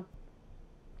that now,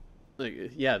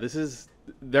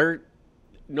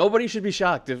 nobody should be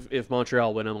shocked if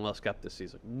Montreal win MLS Cup this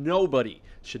season. Nobody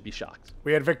should be shocked.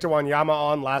 We had Victor Wanyama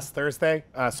on last Thursday,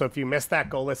 so if you missed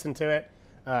that, go listen to it.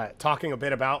 Talking a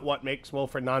bit about what makes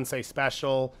Wilfred Nancy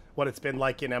special, what it's been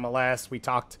like in MLS. We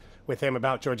talked with him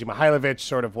about Georgi Mihailovic,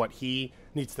 sort of what he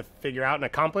needs to figure out and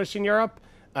accomplish in Europe,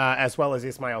 as well as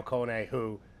Ismail Kone,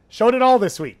 who showed it all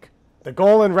this week. The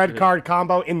goal and red card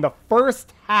combo in the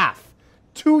first half.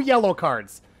 2 yellow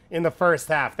cards in the first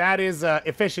half. That is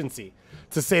efficiency,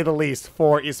 to say the least,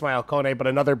 for Ismail Kone, but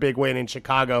another big win in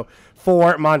Chicago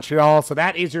for Montreal. So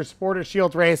that is your Supporters'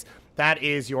 Shield race. That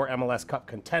is your MLS Cup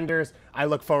Contenders. I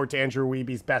look forward to Andrew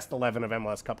Wiebe's Best 11 of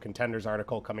MLS Cup Contenders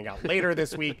article coming out later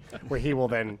this week, where he will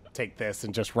then take this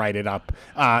and just write it up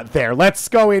there. Let's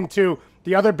go into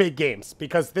the other big games,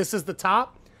 because this is the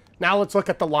top. Now let's look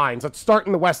at the lines. Let's start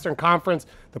in the Western Conference.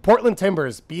 The Portland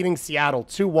Timbers beating Seattle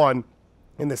 2-1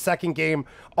 in the second game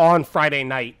on Friday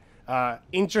night.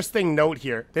 Interesting note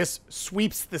here. This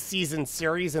sweeps the season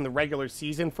series in the regular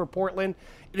season for Portland.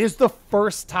 It is the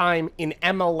first time in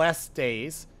MLS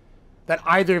days that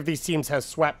either of these teams has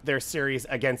swept their series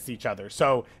against each other.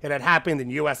 So it had happened in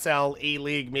USL,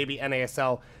 A-League, maybe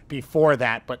NASL before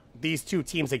that. But these two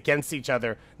teams against each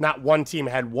other, not one team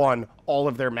had won all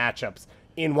of their matchups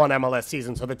in one MLS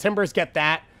season. So the Timbers get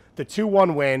that, the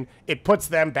 2-1 win. It puts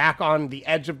them back on the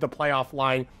edge of the playoff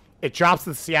line. It drops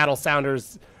the Seattle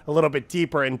Sounders a little bit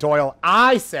deeper. And Doyle,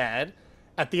 I said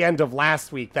at the end of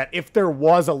last week that if there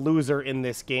was a loser in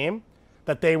this game,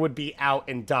 that they would be out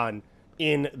and done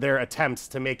in their attempts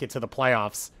to make it to the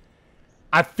playoffs.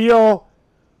 I feel,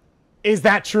 is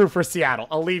that true for Seattle?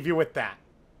 I'll leave you with that.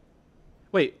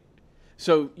 Wait,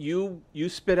 so you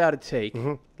spit out a take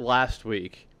last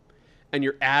week, and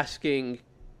you're asking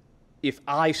if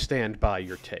I stand by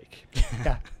your take.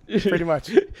 Yeah, pretty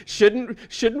much.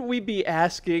 Shouldn't we be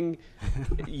asking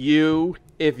you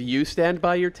if you stand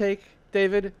by your take,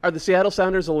 David? Are the Seattle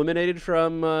Sounders eliminated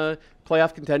from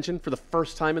playoff contention for the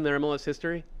first time in their MLS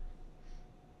history?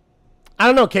 I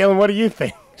don't know, Calen. What do you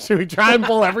think? Should we try and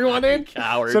pull everyone in?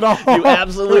 Coward. You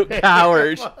absolute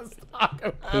coward.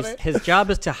 His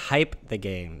job is to hype the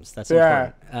games. That's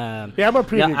important. Yeah, I'm a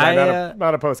preview guy,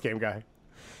 not a post-game guy.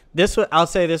 I'll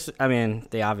say this. I mean,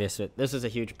 the obvious. This is a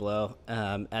huge blow,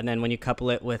 and then when you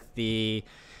couple it with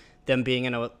them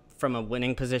being from a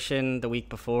winning position the week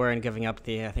before and giving up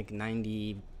the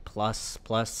 90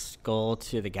 plus goal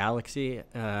to the Galaxy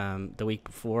the week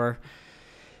before,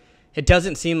 it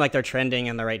doesn't seem like they're trending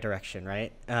in the right direction,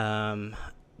 right?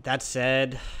 That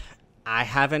said, I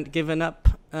haven't given up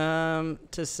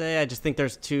to say. I just think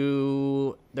there's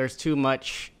too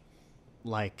much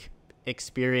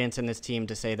experience in this team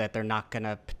to say that they're not going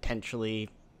to potentially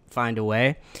find a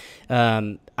way.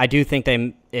 I do think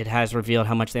it has revealed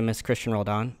how much they miss Christian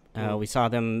Roldan. We saw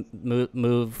them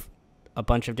move a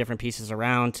bunch of different pieces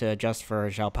around to adjust for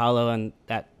João Paulo and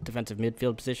that defensive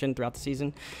midfield position throughout the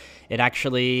season. It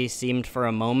actually seemed for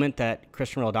a moment that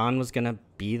Christian Roldan was going to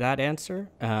be that answer.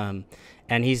 And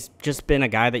he's just been a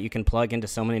guy that you can plug into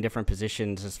so many different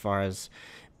positions, as far as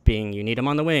being, you need him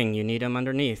on the wing, you need him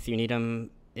underneath, you need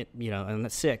him in the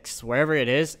 6, wherever it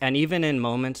is. And even in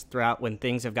moments throughout when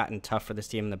things have gotten tough for this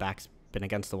team and the back's been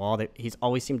against the wall, he's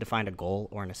always seemed to find a goal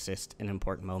or an assist in an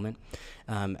important moment.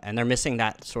 And they're missing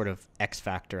that sort of X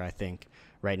factor, I think,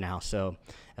 right now. So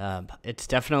it's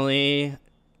definitely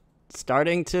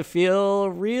starting to feel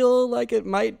real, like it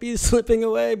might be slipping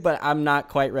away, but I'm not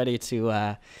quite ready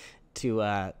to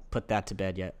put that to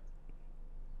bed yet.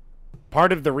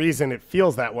 Part of the reason it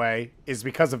feels that way is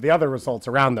because of the other results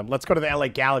around them. Let's go to the LA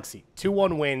Galaxy.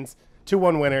 2-1 wins,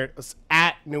 2-1 winners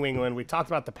at New England. We talked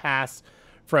about the pass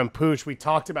from Puig. We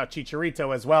talked about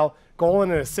Chicharito as well. Goal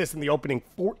and an assist in the opening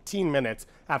 14 minutes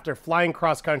after flying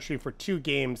cross-country for 2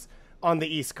 games on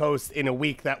the East Coast in a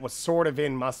week that was sort of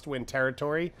in must-win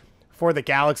territory for the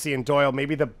Galaxy. And Doyle,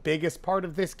 maybe the biggest part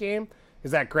of this game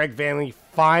is that Greg Vanney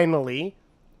finally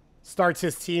starts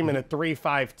his team in a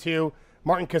 3-5-2.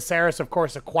 Martin Caceres, of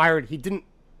course, acquired. He didn't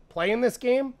play in this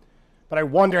game, but I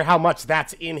wonder how much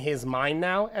that's in his mind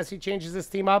now as he changes his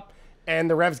team up. And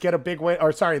the Revs get a big win,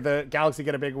 the Galaxy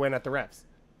get a big win at the Revs.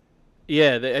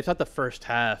 Yeah, I thought the first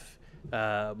half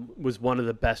was one of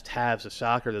the best halves of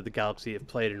soccer that the Galaxy have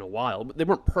played in a while. But they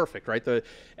weren't perfect, right?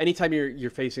 Anytime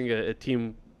you're facing a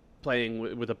team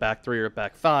playing with a back three or a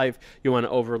back five, you want to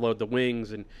overload the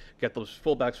wings and get those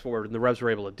fullbacks forward, and the Revs were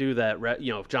able to do that.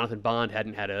 If Jonathan Bond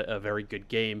hadn't had a very good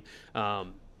game,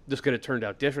 this could have turned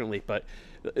out differently. But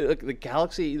the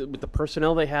Galaxy, with the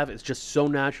personnel they have, it's just so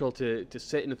natural to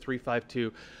sit in a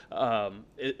 3-5-2,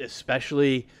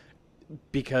 especially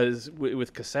because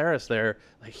with Caceres there,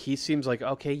 like, he seems like,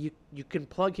 okay, you can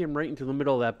plug him right into the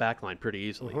middle of that back line pretty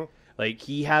easily. Mm-hmm. Like,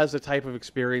 he has the type of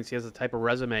experience, he has the type of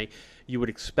resume you would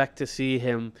expect to see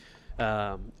him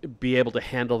be able to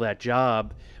handle that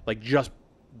job, like just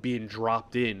being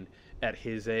dropped in at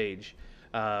his age.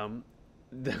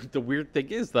 The weird thing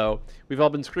is, though, we've all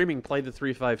been screaming, play the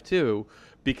 3-5-2,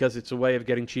 because it's a way of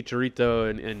getting Chicharito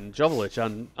and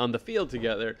Joveljic on the field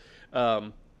together.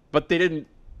 But they didn't.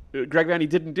 Greg Vanney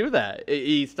didn't do that.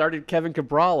 He started Kevin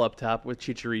Cabral up top with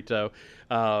Chicharito.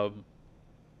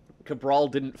 Cabral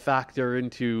didn't factor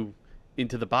into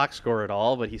the box score at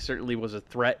all, but he certainly was a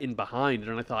threat in behind.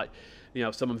 And I thought,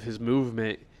 some of his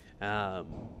movement kind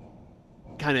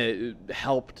of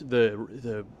helped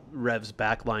the Revs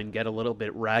backline get a little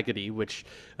bit raggedy, which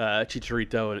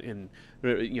Chicharito and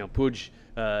Puig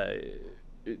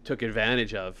took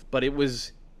advantage of. But it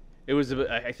was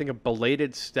I think a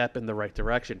belated step in the right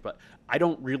direction. But I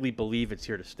don't really believe it's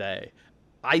here to stay.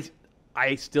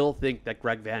 I still think that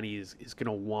Greg Vanney is going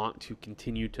to want to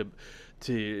continue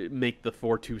to make the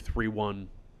 4-2-3-1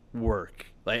 work.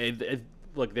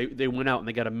 Look, they went out and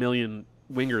they got 1 million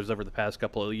wingers over the past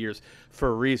couple of years for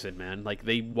a reason, man. Like,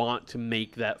 they want to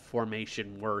make that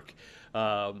formation work.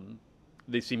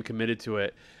 They seem committed to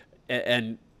it.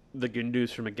 And the good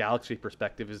news from a Galaxy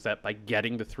perspective is that by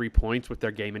getting the 3 points with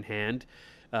their game in hand,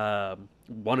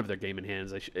 one of their games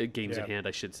in hand,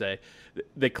 I should say,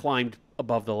 they climbed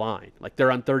above the line. Like,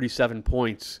 they're on 37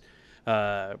 points,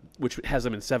 which has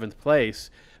them in 7th place,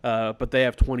 but they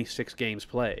have 26 games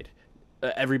played.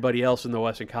 Everybody else in the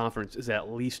Western Conference is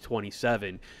at least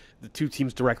 27. The two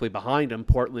teams directly behind them,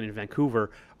 Portland and Vancouver,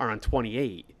 are on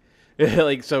 28.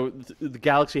 So the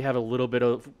Galaxy have a little bit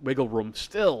of wiggle room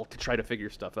still to try to figure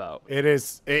stuff out.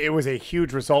 It was a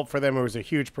huge result for them. It was a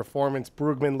huge performance.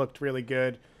 Brugman looked really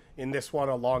good in this one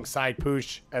alongside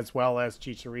Puig as well as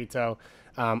Chicharito.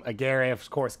 Aguirre, of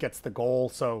course, gets the goal.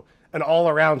 So an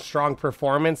all-around strong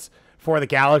performance for the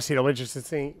Galaxy. It'll be interesting to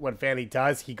see what Vanney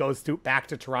does. He goes back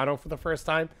to Toronto for the first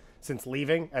time since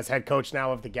leaving as head coach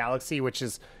now of the Galaxy, which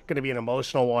is going to be an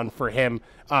emotional one for him.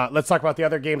 Let's talk about the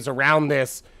other games around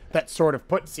this that sort of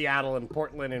put Seattle and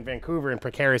Portland and Vancouver in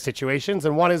precarious situations.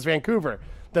 And one is Vancouver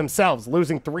themselves,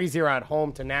 losing 3-0 at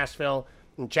home to Nashville.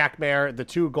 And Jack Mayer, the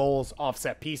 2 goals off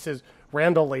set pieces.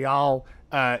 Randall Leal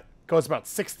goes about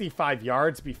 65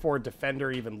 yards before a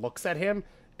defender even looks at him.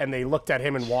 And they looked at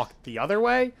him and walked the other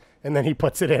way. And then he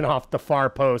puts it in off the far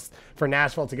post for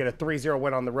Nashville to get a 3-0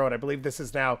 win on the road. I believe this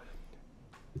is now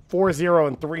 4-0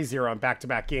 and 3-0 on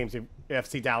back-to-back games in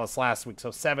FC Dallas last week. So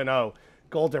 7-0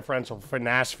 goal differential for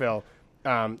Nashville.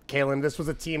 Calen, this was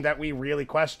a team that we really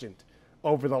questioned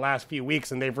over the last few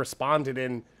weeks, and they've responded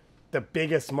in the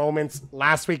biggest moments.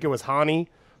 Last week it was Hani,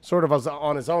 sort of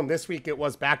on his own. This week it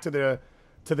was back to the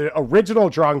original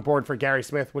drawing board for Gary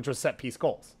Smith, which was set-piece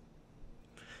goals.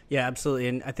 Yeah, absolutely.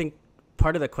 And I think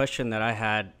part of the question that I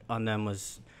had on them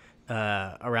was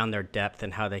around their depth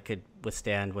and how they could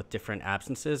withstand with different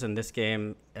absences. In this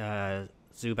game,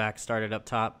 Zubac started up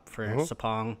top for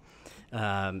Sapong.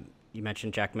 You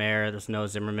mentioned Jack Mayer. There's no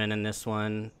Zimmerman in this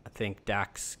one. I think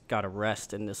Dax got a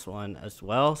rest in this one as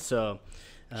well. So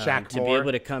be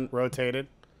able to come rotated.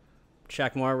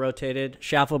 Shaq Moore rotated.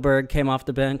 Schaffelberg came off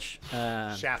the bench.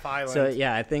 Schaff Island.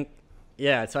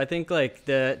 So I think like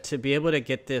to be able to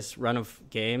get this run of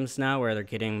games now where they're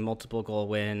getting multiple goal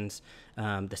wins,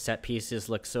 the set pieces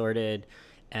look sorted,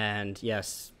 and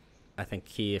yes, I think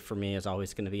key for me is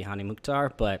always going to be Hani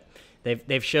Mukhtar, but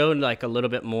they've shown like a little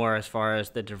bit more as far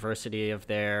as the diversity of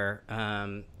their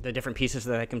the different pieces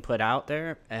that they can put out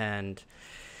there, and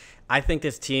I think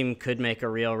this team could make a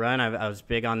real run. I was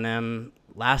big on them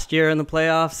last year in the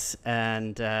playoffs,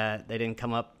 and they didn't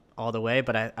come up all the way,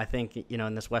 but I think,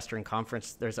 in this Western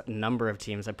Conference, there's a number of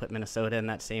teams. I put Minnesota in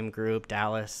that same group,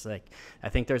 Dallas. Like, I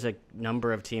think there's a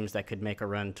number of teams that could make a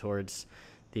run towards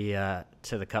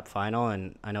to the Cup final,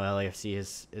 and I know LAFC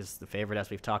is the favorite as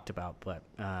we've talked about. But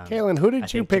Calen, who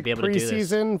did you pick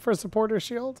preseason for Supporter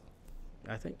Shield?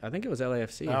 I think it was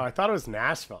LAFC. Oh, I thought it was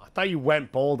Nashville. I thought you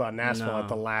went bold on Nashville at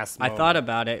the last moment. I thought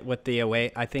about it with the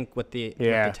away. I think with the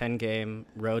 10-game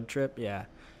road trip. Yeah,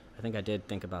 I think I did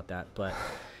think about that.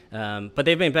 But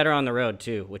they've been better on the road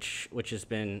too, which has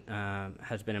been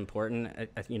important.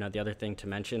 The other thing to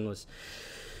mention was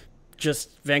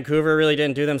just Vancouver really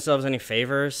didn't do themselves any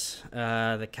favors.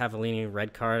 The Cavallini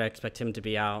red card, I expect him to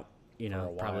be out.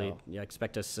 Probably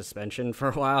expect a suspension for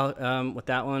a while with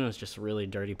that one. It was just a really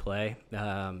dirty play.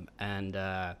 And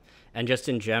just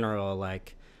in general,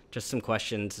 like, just some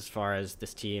questions as far as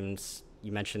this team's,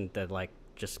 you mentioned that, like,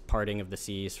 just parting of the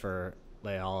seas for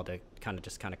Leal to kind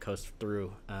of coast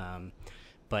through.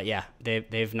 But yeah,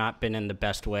 they've not been in the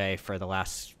best way for the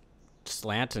last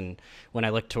slant. And when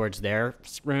I look towards their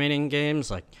remaining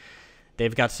games, like,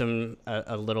 they've got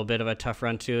a little bit of a tough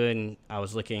run to it, and I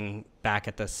was looking back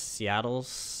at the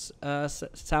Seattle's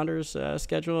Sounders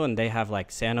schedule, and they have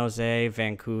like San Jose,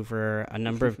 Vancouver, a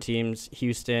number of teams,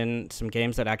 Houston, some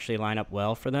games that actually line up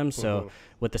well for them. So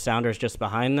with the Sounders just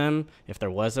behind them, if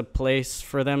there was a place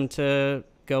for them to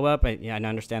go up, I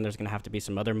understand there's going to have to be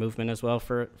some other movement as well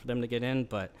for them to get in,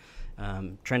 but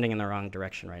trending in the wrong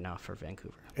direction right now for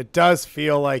Vancouver. It does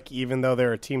feel like even though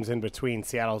there are teams in between,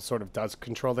 Seattle sort of does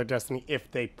control their destiny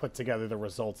if they put together the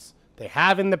results they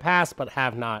have in the past but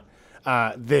have not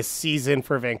this season.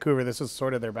 For Vancouver, this was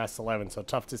sort of their best 11, so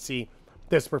tough to see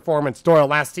this performance. Doyle,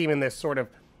 last team in this sort of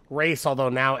race, although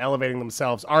now elevating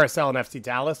themselves, RSL and FC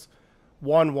Dallas,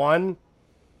 1-1.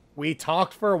 We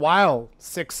talked for a while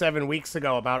 6-7 weeks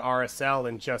ago about RSL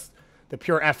and just the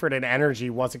pure effort and energy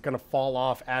wasn't going to fall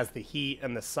off as the heat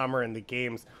and the summer and the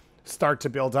games start to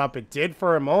build up. It did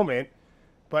for a moment,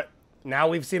 but now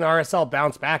we've seen RSL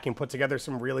bounce back and put together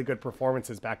some really good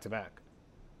performances back to back.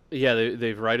 Yeah,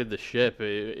 they've righted the ship.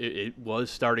 It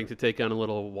was starting to take on a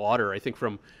little water. I think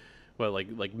from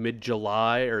like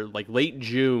mid-July or like late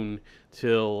June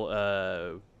till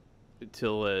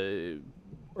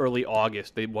early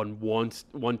August, they won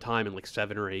one time in like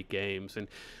 7 or 8 games, and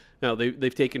now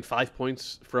they've taken 5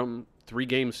 points from 3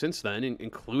 games since then,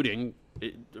 including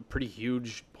a pretty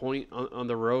huge point on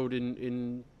the road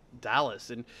in Dallas.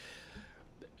 And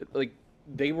like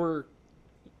they were,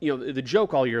 the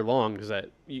joke all year long is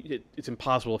that it's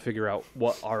impossible to figure out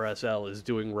what RSL is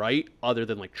doing right other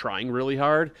than like trying really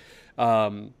hard.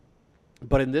 But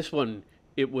in this one,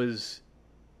 it was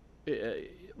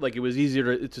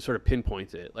easier to sort of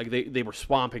pinpoint it. Like they were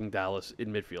swamping Dallas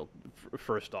in midfield.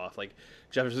 First off, like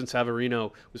Jefferson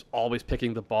Savarino was always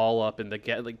picking the ball up, and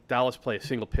Dallas play a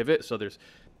single pivot, so there's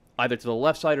either to the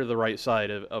left side or the right side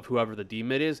of whoever the D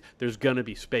mid is. There's gonna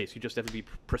be space. You just have to be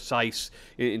precise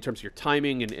in terms of your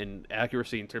timing and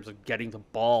accuracy in terms of getting the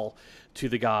ball to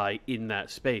the guy in that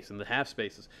space, in the half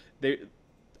spaces.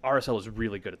 RSL is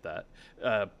really good at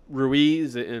that.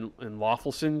 Ruiz and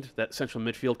Loffelson, that central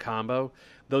midfield combo,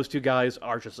 those two guys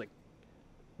are just like,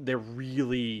 they're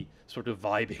really sort of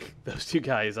vibing, those two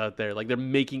guys out there. Like, they're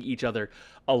making each other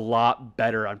a lot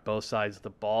better on both sides of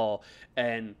the ball.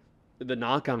 And the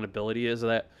knock-on ability is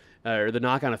that, or the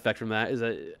knock-on effect from that is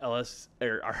that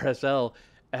RSL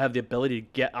have the ability to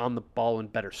get on the ball in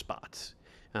better spots.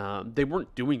 They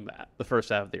weren't doing that the first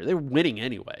half of the year. They were winning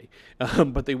anyway,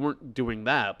 but they weren't doing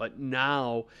that. But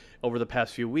now, over the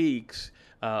past few weeks,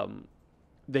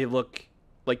 they look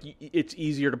like it's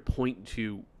easier to point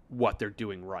to what they're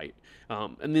doing right.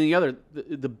 And then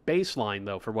the baseline,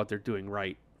 though, for what they're doing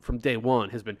right from day one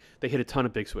has been they hit a ton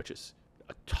of big switches,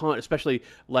 a ton, especially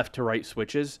left to right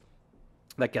switches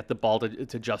that get the ball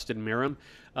to Justin Miram,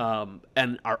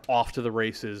 and are off to the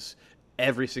races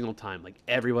every single time. Like,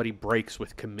 everybody breaks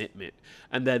with commitment,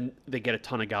 and then they get a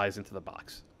ton of guys into the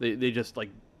box. They just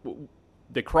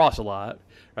they cross a lot,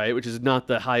 right? Which is not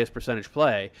the highest percentage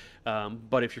play,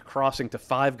 but if you're crossing to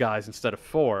 5 guys instead of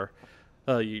 4,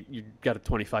 you got a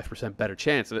 25% better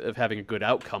chance of having a good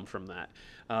outcome from that,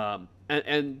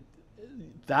 and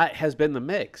that has been the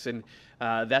mix, and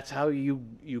that's how you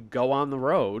go on the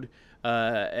road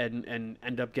and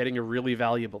end up getting a really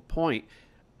valuable point.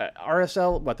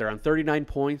 RSL, they're on 39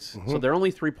 points, so they're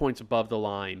only 3 points above the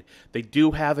line. They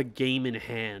do have a game in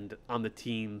hand on the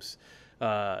teams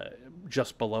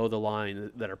just below the line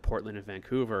that are Portland and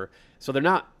Vancouver. So they're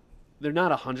not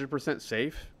 100%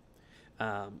 safe.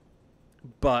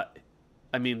 But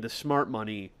I mean, the smart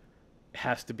money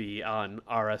has to be on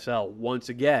RSL once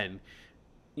again.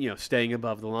 staying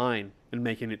above the line and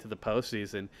making it to the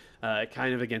postseason,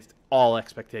 kind of against all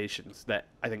expectations that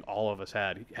I think all of us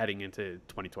had heading into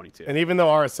 2022. And even though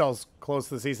RSL's close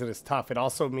to the season is tough, it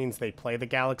also means they play the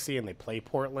Galaxy and they play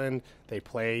Portland. They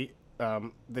play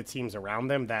the teams around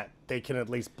them that they can at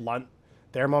least blunt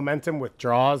their momentum with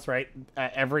draws, right?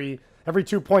 Every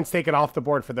 2 points taken off the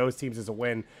board for those teams is a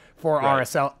win for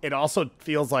RSL. It also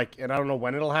feels like, and I don't know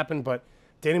when it'll happen, but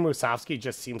Danny Musovski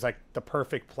just seems like the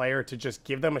perfect player to just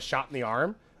give them a shot in the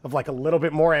arm of like a little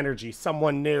bit more energy,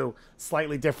 someone new,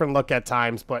 slightly different look at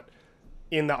times, but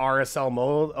in the RSL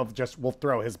mode of just will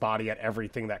throw his body at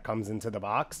everything that comes into the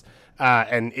box.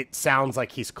 And it sounds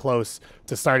like he's close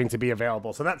to starting to be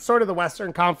available. So that's sort of the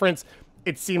Western Conference.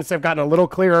 It seems to have gotten a little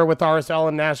clearer with RSL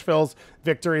and Nashville's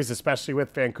victories, especially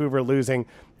with Vancouver losing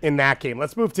in that game.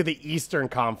 Let's move to the Eastern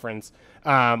Conference.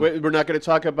 Wait, we're not going to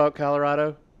talk about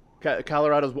Colorado?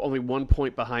 Colorado's only 1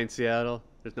 point behind Seattle.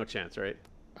 There's no chance, right?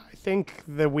 I think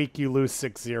the week you lose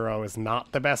 6-0 is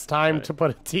not the best time to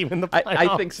put a team in the playoffs.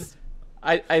 I think so.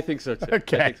 I think so, too.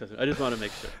 Okay. I think so, too. I just want to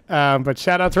make sure. But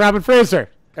shout out to Robin Fraser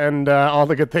and all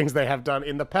the good things they have done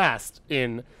in the past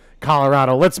in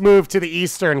Colorado. Let's move to the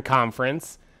Eastern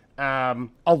Conference. A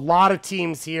lot of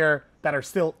teams here that are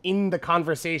still in the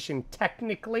conversation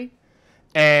technically,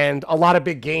 and a lot of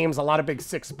big games, a lot of big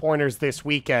 6-pointers this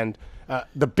weekend.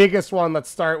 The biggest one, let's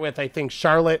start with, I think,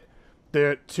 Charlotte,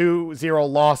 the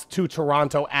 2-0 loss to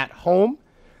Toronto at home.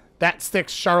 That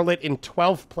sticks Charlotte in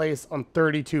 12th place on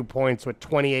 32 points with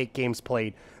 28 games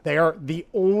played. They are the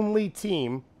only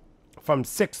team from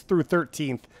 6th through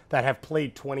 13th that have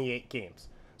played 28 games.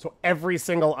 So every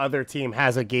single other team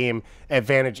has a game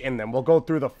advantage in them. We'll go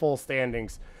through the full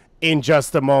standings in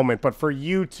just a moment. But for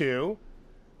you two,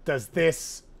 does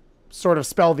this sort of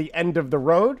spell the end of the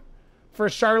road for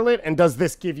Charlotte? And does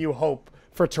this give you hope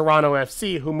for Toronto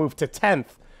FC, who moved to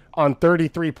 10th on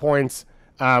 33 points,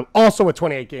 also with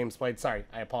 28 games played? Sorry,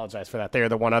 I apologize for that. They are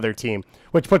the one other team,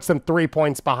 which puts them 3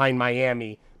 points behind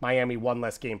Miami. Miami, one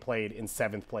less game played, in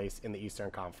 7th place in the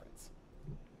Eastern Conference.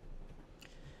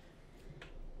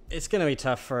 It's going to be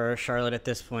tough for Charlotte at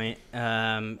this point.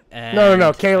 No.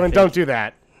 Calen, don't do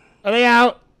that. Are they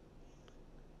out?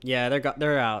 Yeah,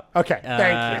 they're out. Okay,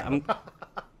 thank you.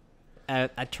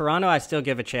 At Toronto, I still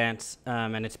give a chance,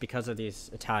 and it's because of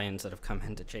these Italians that have come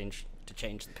in to change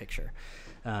the picture.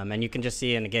 And you can just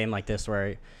see in a game like this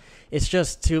where it's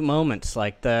just 2 moments.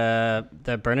 Like the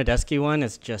Bernadeschi one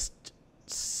is just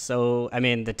so. I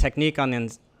mean, the technique on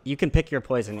the you can pick your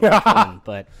poison each one,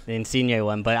 but the Insigne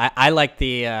one. But I like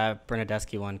the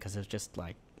Bernadeschi one because it's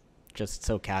just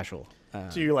so casual.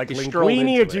 Do you like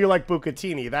Linguini or do you like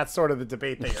Bucatini? That's sort of the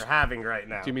debate that you're having right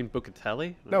now. Do you mean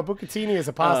Bucatelli? No, Bucatini is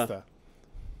a pasta.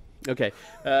 Okay.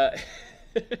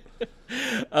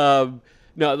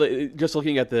 No, just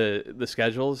looking at the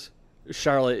schedules,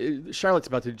 Charlotte's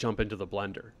about to jump into the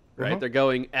blender, right? They're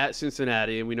going at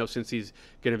Cincinnati, and we know Cincy's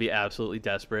going to be absolutely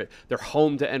desperate. They're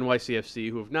home to NYCFC,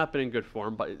 who have not been in good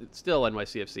form, but it's still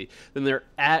NYCFC. Then they're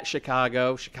at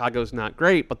Chicago. Chicago's not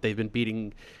great, but they've been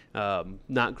beating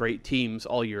not great teams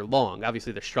all year long.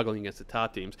 Obviously, they're struggling against the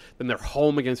top teams. Then they're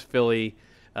home against Philly,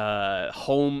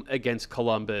 home against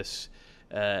Columbus,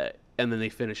 and then they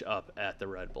finish up at the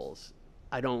Red Bulls.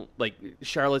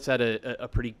 Charlotte's had a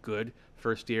pretty good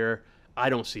first year. I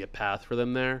don't see a path for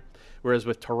them there. Whereas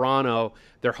with Toronto,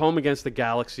 they're home against the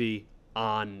Galaxy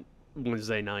on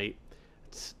Wednesday night.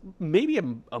 It's maybe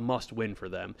a must win for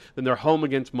them. Then they're home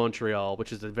against Montreal,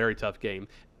 which is a very tough game.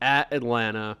 At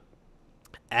Atlanta,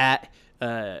 at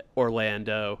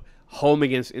Orlando, home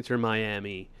against Inter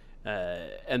Miami,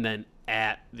 and then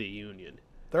at the Union.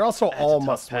 They're also all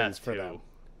must wins for them.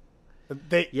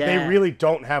 They really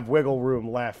don't have wiggle room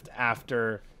left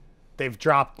after they've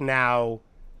dropped now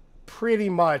pretty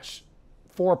much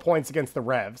 4 points against the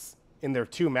Revs in their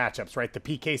 2 matchups, right? The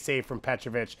PK save from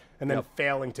Petrovic and then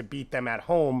failing to beat them at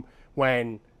home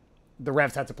when the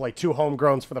Revs had to play 2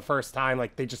 homegrowns for the first time.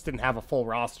 Like, they just didn't have a full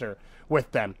roster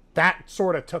with them. That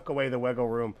sort of took away the wiggle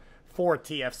room for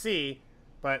TFC.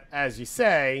 But as you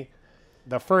say,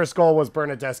 the first goal was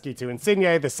Bernadeschi to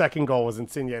Insigne. The second goal was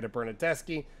Insigne to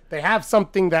Bernadeschi. They have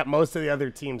something that most of the other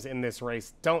teams in this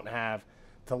race don't have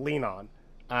to lean on.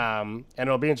 And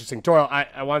it'll be interesting. Doyle,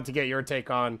 I wanted to get your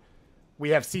take on,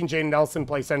 we have seen Jane Nelson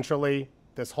play centrally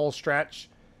this whole stretch.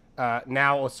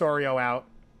 Now Osorio out.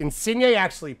 Insigne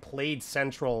actually played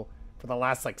central for the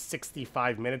last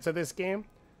 65 minutes of this game,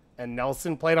 and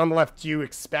Nelson played on the left. Do you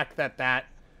expect that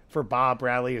for Bob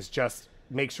Bradley is just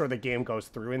make sure the game goes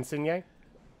through Insigne?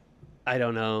 I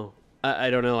don't know. I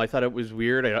don't know. I thought it was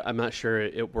weird. I'm not sure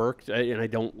it worked. And I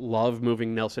don't love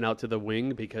moving Nelson out to the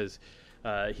wing because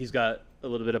he's got a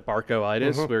little bit of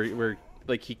Barco-itis where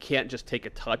like he can't just take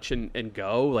a touch and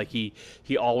go. Like he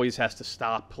always has to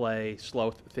stop play,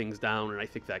 slow things down, and I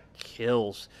think that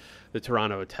kills the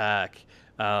Toronto attack.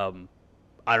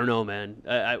 I don't know,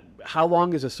 man. How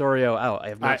long is Osorio out? I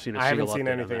have not seen a single update on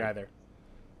that. I haven't seen anything either.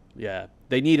 Yeah,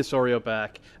 they need Osorio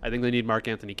back. I think they need Mark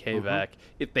Anthony Kaye back.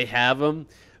 If they have him,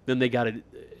 then they got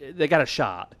a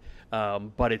shot.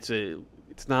 But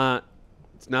it's not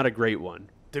a great one.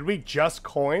 Did we just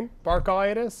coin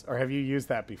Barco-itis, or have you used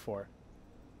that before?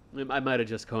 I might have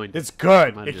just coined it. It's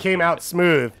good. It came out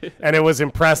smooth, and it was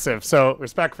impressive. So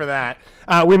respect for that.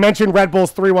 We mentioned Red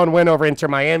Bulls 3-1 win over Inter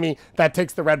Miami. That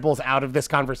takes the Red Bulls out of this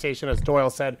conversation, as Doyle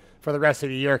said, for the rest of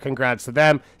the year. Congrats to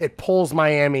them. It pulls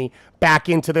Miami back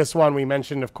into this one. We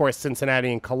mentioned, of course,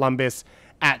 Cincinnati and Columbus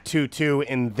at 2-2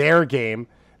 in their game.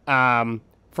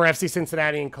 For FC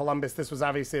Cincinnati and Columbus, this was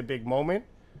obviously a big moment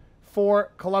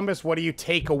for Columbus. What do you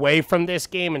take away from this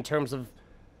game in terms of,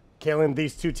 Calen,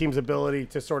 these two teams' ability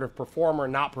to sort of perform or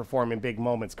not perform in big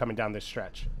moments coming down this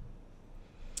stretch?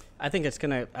 I think it's going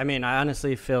to – I mean, I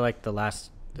honestly feel like this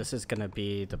is going to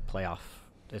be the playoff.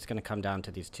 It's going to come down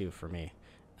to these two for me.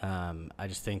 I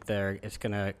just think it's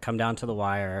going to come down to the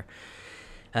wire.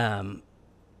 And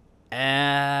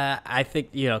I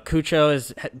think, Cucho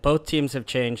is – both teams have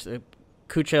changed.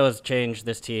 Cucho has changed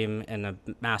this team in a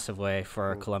massive way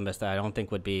for Columbus that I don't think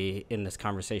would be in this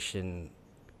conversation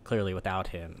clearly without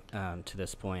him to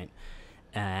this point.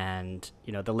 And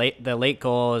the late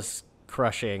goal is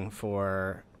crushing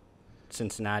for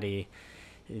Cincinnati.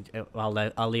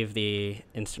 I'll leave the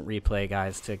instant replay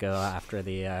guys to go after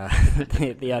the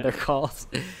the other calls,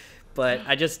 but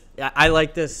I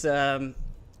like this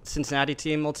Cincinnati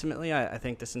team ultimately. I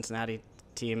think the Cincinnati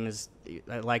team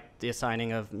I like the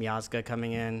signing of Miazga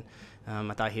coming in.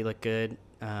 I thought he looked good.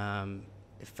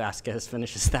 If Vasquez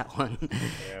finishes that one,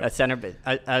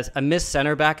 a missed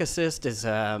center back assist is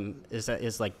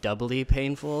like doubly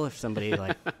painful if somebody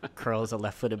like curls a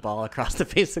left-footed ball across the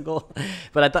face of goal.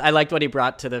 But I liked what he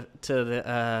brought to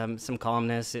the some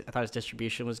calmness. I thought his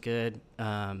distribution was good.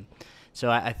 So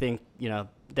I think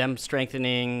them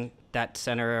strengthening that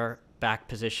center back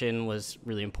position was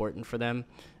really important for them.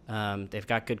 They've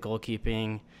got good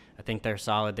goalkeeping. I think they're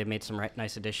solid. They made some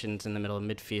nice additions in the middle of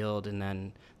midfield, and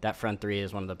then that front three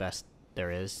is one of the best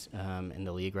there is in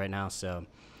the league right now. So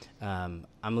I'm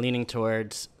leaning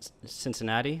towards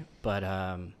Cincinnati, but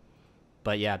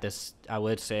yeah, I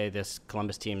would say this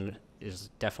Columbus team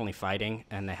is definitely fighting,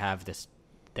 and they have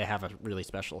a really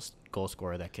special goal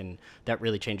scorer that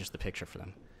really changes the picture for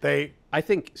them. I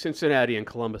think Cincinnati and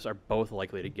Columbus are both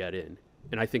likely to get in,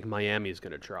 and I think Miami is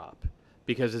going to drop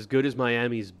because as good as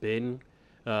Miami's been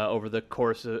over the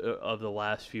course of the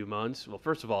last few months. Well,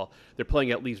 first of all, they're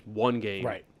playing at least one game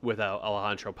without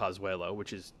Alejandro Pozuelo,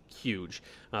 which is huge.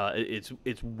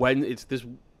 It's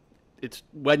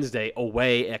Wednesday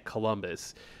away at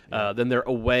Columbus. Then they're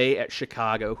away at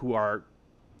Chicago, who are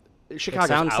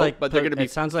Chicago's out, but they're going to be.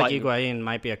 It sounds like Higuain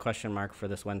might be a question mark for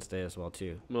this Wednesday as well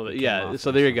too. Well, yeah.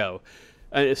 So there you go.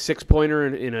 A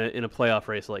 6-pointer in a playoff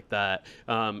race like that,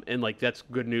 and like that's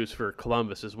good news for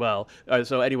Columbus as well.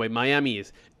 So anyway, Miami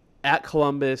is at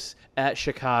Columbus, at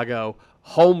Chicago,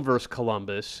 home versus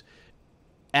Columbus,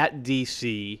 at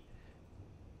DC,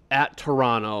 at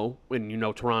Toronto, and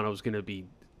Toronto's going to be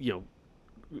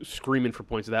screaming for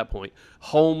points at that point.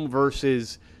 Home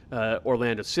versus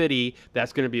Orlando City,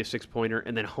 that's going to be a 6-pointer,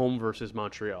 and then home versus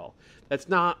Montreal. It's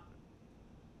not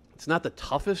the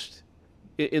toughest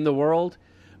in the world,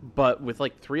 but with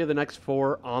like 3 of the next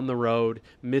 4 on the road,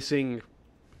 missing,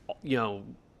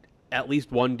 at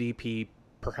least 1 DP,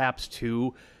 perhaps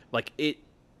 2, like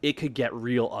it could get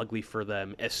real ugly for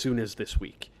them as soon as this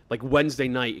week. Like Wednesday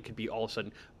night, it could be all of a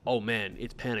sudden, oh man,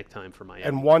 it's panic time for Miami.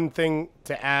 And one thing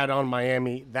to add on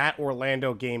Miami, that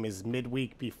Orlando game is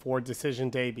midweek before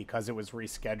decision day because it was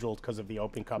rescheduled because of the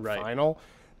Open Cup final.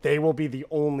 They will be the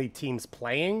only teams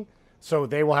playing. So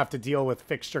they will have to deal with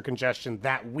fixture congestion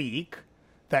that week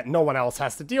that no one else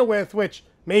has to deal with, which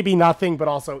may be nothing, but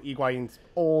also Higuain's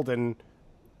old and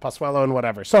Pozuelo and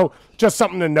whatever. So just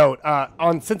something to note.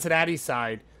 On Cincinnati's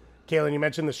side, Calen, you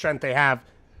mentioned the strength they have.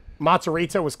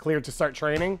 Mazzarita was cleared to start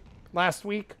training last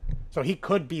week, so he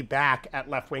could be back at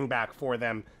left wing back for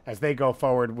them as they go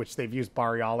forward, which they've used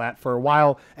Barrial at for a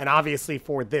while. And obviously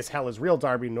for this Hell is Real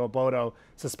derby, Nobodo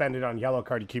suspended on yellow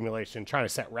card accumulation, trying to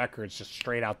set records just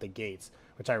straight out the gates,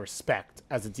 which I respect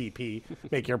as a DP,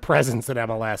 make your presence in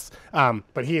MLS.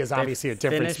 But he is obviously a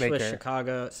difference maker. With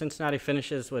Chicago. Cincinnati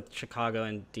finishes with Chicago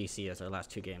and DC as their last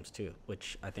 2 games too,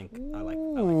 which I think I like.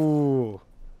 Ooh,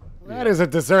 that is a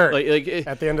dessert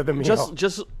at the end of the meal.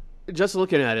 Just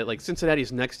looking at it, like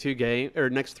Cincinnati's next 3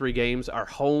 games are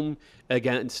home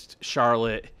against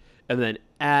Charlotte, and then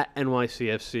at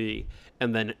NYCFC,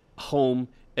 and then home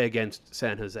against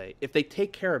San Jose. If they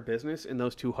take care of business in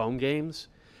those 2 home games,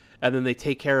 and then they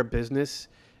take care of business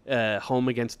home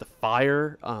against the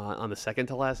Fire on the second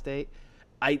to last date,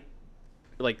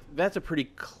 that's a pretty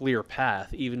clear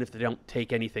path, even if they don't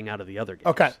take anything out of the other games.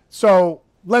 Okay, so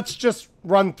let's just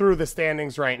run through the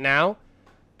standings right now,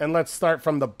 and let's start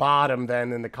from the bottom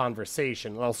then in the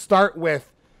conversation. I'll start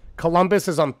with Columbus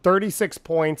is on 36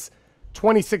 points,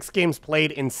 26 games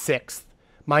played in 6th.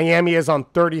 Miami is on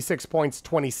 36 points,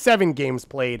 27 games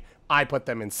played. I put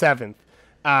them in 7th.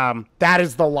 That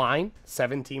is the line.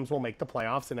 7 teams will make the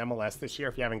playoffs in MLS this year,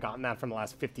 if you haven't gotten that from the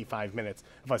last 55 minutes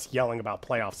of us yelling about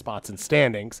playoff spots and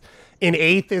standings. In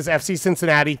 8th is FC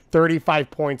Cincinnati, 35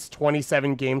 points,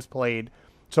 27 games played.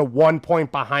 So 1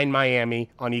 point behind Miami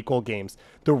on equal games.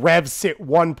 The Revs sit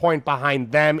 1 point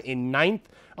behind them in 9th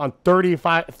on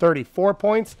 34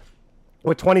 points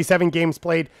with 27 games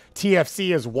played.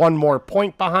 TFC is 1 more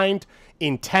point behind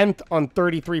in 10th on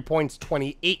 33 points,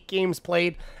 28 games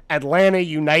played. Atlanta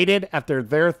United, after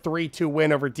their 3-2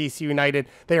 win over DC United,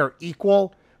 they are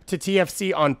equal to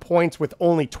TFC on points with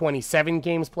only 27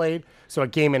 games played. So a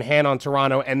game in hand on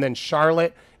Toronto. And then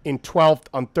Charlotte in 12th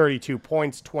on 32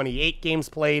 points, 28 games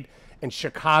played. And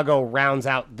Chicago rounds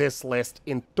out this list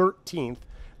in 13th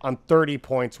on 30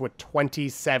 points with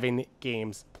 27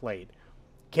 games played.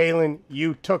 Calen,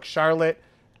 you took Charlotte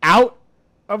out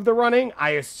of the running.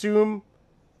 I assume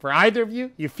for either of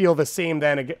you, you feel the same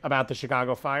then about the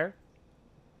Chicago Fire?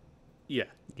 Yeah.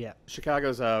 Yeah.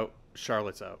 Chicago's out.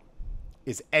 Charlotte's out.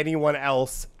 Is anyone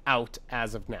else out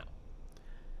as of now?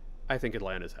 I think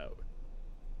Atlanta's out.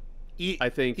 I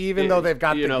think even though they've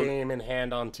got the game in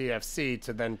hand on TFC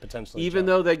to then potentially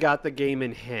though they got the game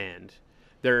in hand,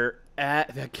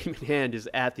 that game in hand is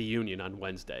at the Union on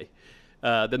Wednesday.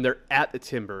 Then they're at the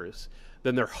Timbers.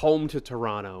 Then they're home to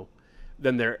Toronto.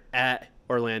 Then they're at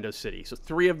Orlando City. So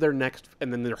 3 of their next,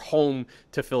 and then they're home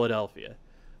to Philadelphia.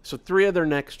 So 3 of their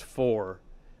next 4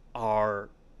 are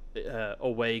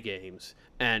away games,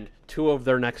 and 2 of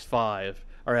their next 5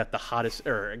 are at the hottest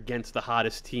or against the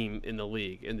hottest team in the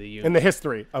league in the Union. In the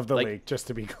history of the league, just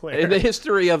to be clear. In the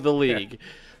history of the league,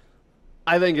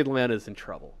 I think Atlanta's in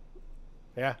trouble.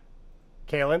 Yeah,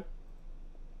 Calen.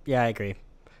 Yeah, I agree.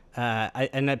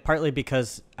 Partly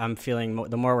because I'm feeling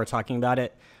the more we're talking about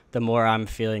it, the more I'm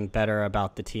feeling better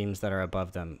about the teams that are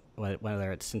above them.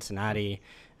 Whether it's Cincinnati,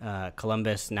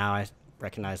 Columbus. Now I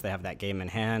recognize they have that game in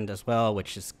hand as well,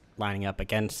 which is lining up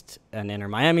against an Inter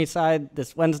Miami side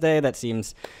this Wednesday that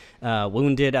seems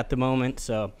wounded at the moment.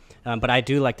 So, but I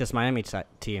do like this Miami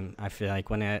team. I feel like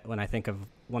when I think of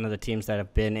one of the teams that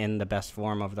have been in the best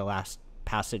form over the last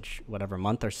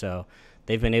month or so,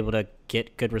 they've been able to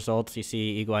get good results. You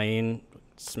see Higuain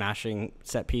smashing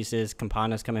set pieces.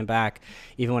 Campana's coming back.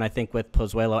 Even when I think with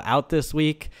Pozuelo out this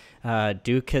week,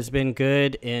 Duke has been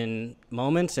good in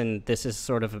moments, and this is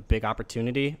sort of a big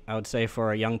opportunity, I would say,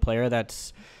 for a young player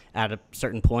that's at a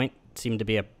certain point seemed to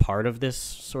be a part of this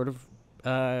sort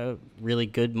of really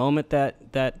good moment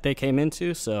that they came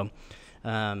into. So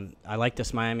I like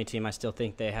this Miami team. I still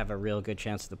think they have a real good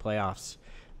chance at the playoffs.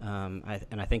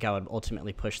 I think I would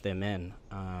ultimately push them in.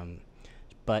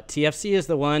 But TFC is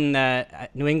the one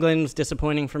that New England's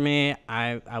disappointing for me.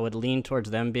 I would lean towards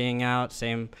them being out.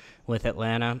 Same with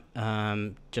Atlanta.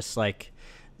 Just like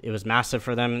it was massive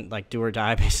for them, like do or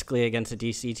die basically against a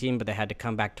DC team, but they had to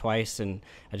come back twice, and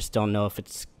I just don't know if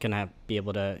it's going to be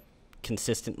able to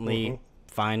consistently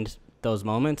find those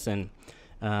moments. And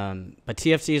but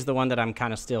TFC is the one that I'm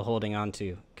kind of still holding on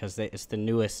to because it's the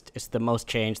newest, it's the most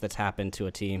change that's happened to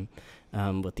a team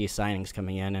with these signings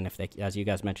coming in. And if they, as you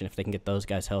guys mentioned, if they can get those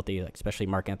guys healthy, like especially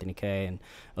Mark Anthony Kaye and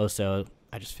Oso,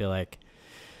 I just feel like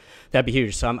that'd be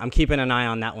huge. So I'm keeping an eye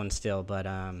on that one still. But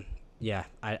yeah,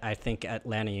 I think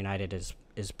Atlanta United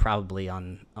is probably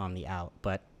on the out.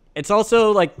 But it's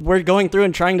also like we're going through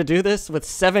and trying to do this with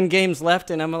 7 games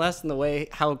left in MLS, and the way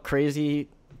how crazy.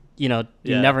 You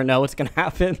never know what's going to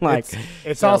happen. Like,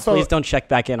 it's also, please don't check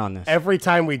back in on this. Every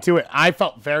time we do it, I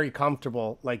felt very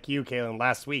comfortable, like you, Calen,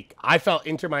 last week. I felt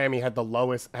Inter Miami had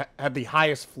the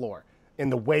highest floor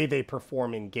in the way they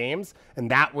perform in games,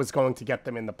 and that was going to get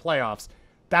them in the playoffs.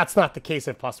 That's not the case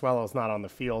if Pozuelo's not on the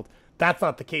field. That's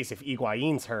not the case if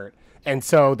Higuain's hurt. And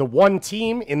so the one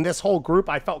team in this whole group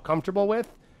I felt comfortable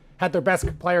with had their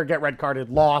best player get red carded,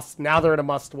 lost. Now they're in a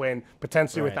must win,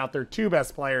 potentially without their 2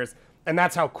 best players. And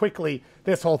that's how quickly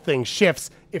this whole thing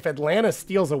shifts. If Atlanta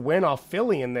steals a win off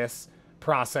Philly in this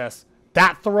process,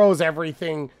 that throws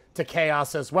everything to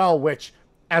chaos as well, which,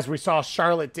 as we saw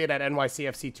Charlotte did at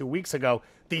NYCFC 2 weeks ago,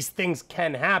 these things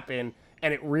can happen,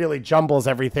 and it really jumbles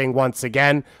everything once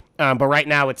again. But right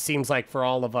now it seems like for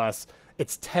all of us,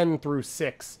 it's 10 through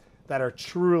 6 that are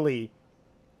truly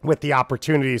with the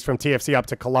opportunities from TFC up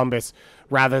to Columbus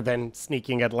rather than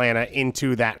sneaking Atlanta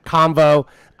into that convo.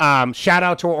 Shout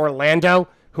out to Orlando,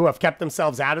 who have kept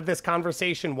themselves out of this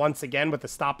conversation once again with a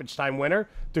stoppage time winner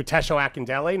through Tesho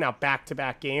Akindele. Now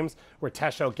back-to-back games where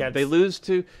Tesho gets...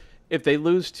 If they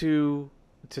lose to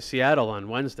Seattle on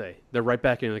Wednesday, they're right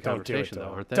back into the conversation, though,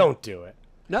 aren't they? Don't do it.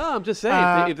 No, I'm just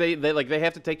saying. If they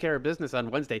have to take care of business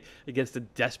on Wednesday against a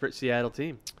desperate Seattle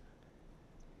team.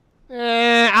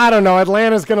 I don't know.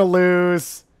 Atlanta's going to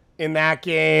lose in that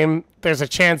game. There's a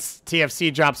chance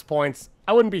TFC drops points.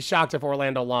 I wouldn't be shocked if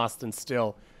Orlando lost and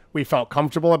still we felt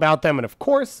comfortable about them. And, of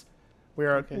course,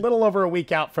 we're a little over a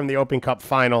week out from the Open Cup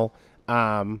final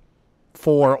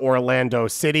for Orlando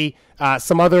City.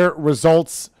 Some other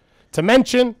results to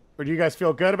mention, or do you guys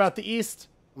feel good about the East?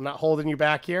 I'm not holding you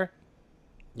back here.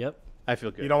 Yep. I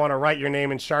feel good. You don't want to write your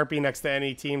name in Sharpie next to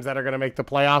any teams that are going to make the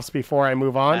playoffs before I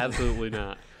move on? Absolutely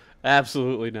not.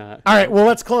 Absolutely not. All right, well,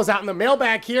 let's close out in the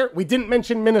mailbag here. We didn't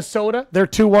mention Minnesota. Their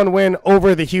 2-1 win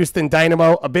over the Houston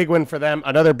Dynamo. A big win for them.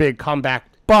 Another big comeback.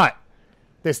 But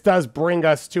this does bring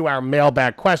us to our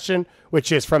mailbag question,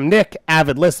 which is from Nick,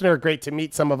 avid listener. Great to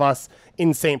meet some of us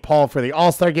in St. Paul for the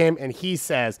All-Star game. And he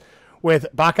says, with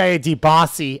Bakaye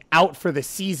Dibassy out for the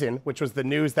season, which was the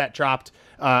news that dropped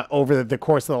over the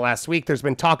course of the last week, there's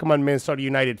been talk among Minnesota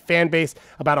United fan base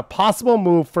about a possible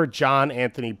move for John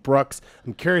Anthony Brooks.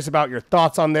 I'm curious about your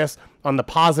thoughts on this. On the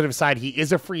positive side, he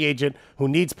is a free agent who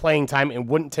needs playing time and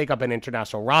wouldn't take up an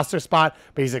international roster spot,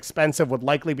 but he's expensive, would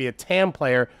likely be a TAM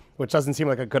player, which doesn't seem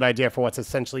like a good idea for what's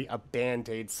essentially a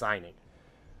Band-Aid signing.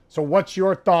 So what's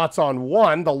your thoughts on,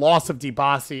 1, the loss of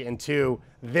Dibassy, and 2,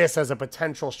 this as a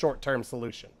potential short-term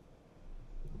solution?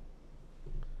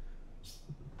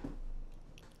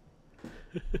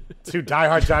 Two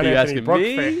diehard John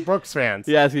Anthony Brooks fans.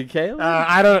 You asking Calen?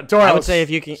 I don't know. Doyle, I would say if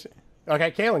you can...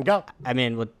 Okay, Calen, go. I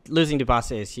mean, with losing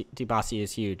Dibassy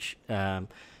is huge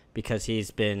because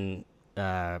he's been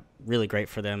really great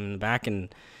for them in the back.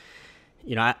 And,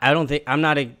 you know, I don't think... I'm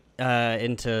not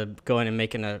into going and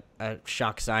making a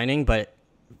shock signing, but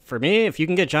for me, if you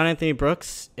can get John Anthony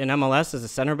Brooks in MLS as a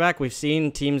center back, we've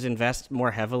seen teams invest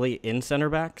more heavily in center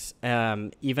backs,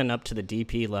 even up to the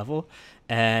DP level.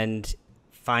 And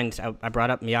I brought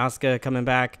up Miazga coming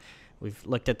back. We've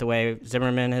looked at the way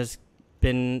Zimmerman has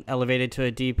been elevated to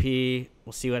a DP.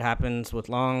 We'll see what happens with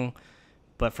Long.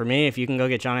 But for me, if you can go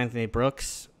get John Anthony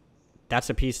Brooks,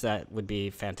 that's a piece that would be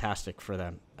fantastic for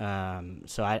them.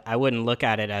 So I wouldn't look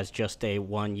at it as just a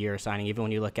 1-year signing. Even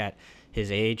when you look at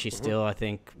his age, he's still, I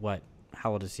think,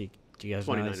 how old is he? Do you guys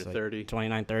know? 29 to 30.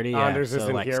 29, 30, yeah. Anders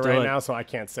isn't here right now, so I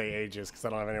can't say ages because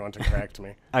I don't have anyone to correct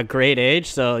me. A great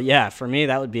age. So, yeah, for me,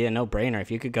 that would be a no-brainer.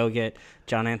 If you could go get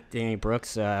John Anthony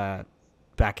Brooks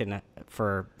back in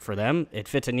for them, it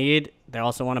fits a need. They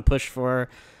also want to push for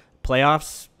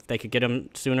playoffs. If they could get him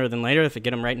sooner than later, if they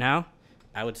get him right now,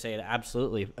 I would say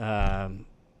absolutely.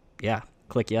 Yeah,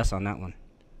 click yes on that one.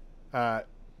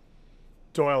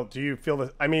 Doyle, do you feel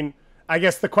that? I mean, I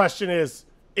guess the question is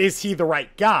he the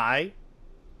right guy?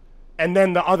 And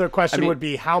then the other question would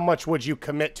be, how much would you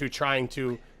commit to trying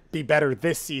to be better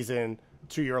this season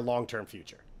to your long-term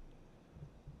future?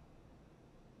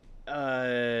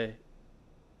 I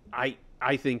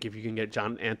think if you can get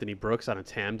John Anthony Brooks on a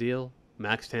TAM deal,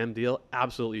 max TAM deal,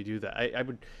 absolutely do that. I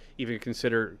would even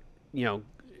consider,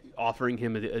 offering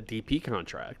him a DP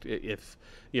contract if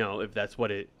that's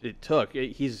what it took.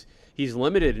 He's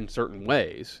limited in certain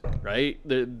ways, right?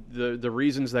 The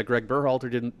reasons that Greg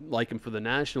Berhalter didn't like him for the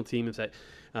national team is that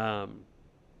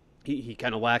he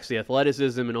kind of lacks the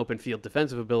athleticism and open field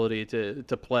defensive ability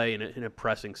to play in a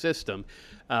pressing system.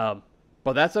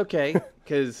 But that's okay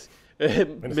because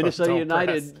Minnesota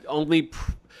United only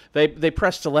they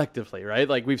press selectively, right?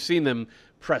 Like we've seen them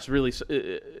press really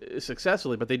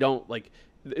successfully, but they don't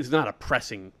it's not a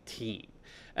pressing team.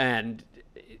 And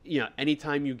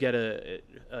anytime you get a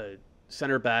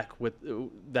center back with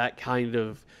that kind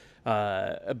of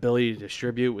ability to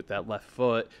distribute with that left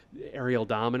foot, aerial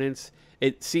dominance,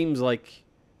 it seems like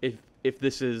if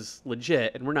this is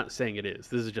legit, and we're not saying it is,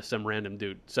 this is just some random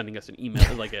dude sending us an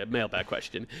email, like a mailbag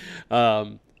question.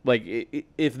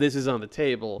 If this is on the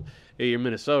table, you're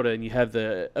Minnesota and you have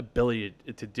the ability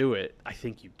to do it, I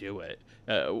think you do it.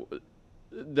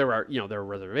 there are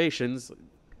reservations.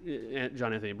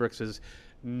 John Anthony Brooks has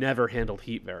never handled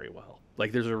heat very well.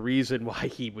 Like, there's a reason why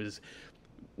he was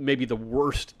maybe the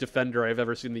worst defender I've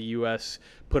ever seen the U.S.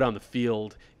 put on the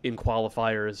field in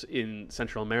qualifiers in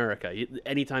Central America.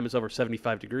 Anytime it's over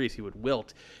 75 degrees, he would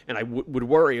wilt, and I would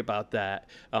worry about that,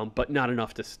 but not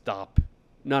enough to stop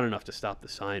the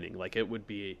signing. Like, it would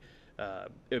be kind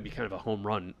of a home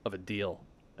run of a deal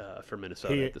for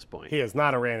Minnesota at this point. He is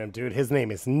not a random dude. His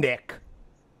name is Nick.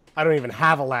 I don't even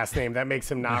have a last name. That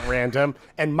makes him not random.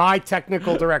 And my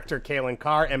technical director, Calen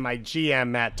Carr, and my GM,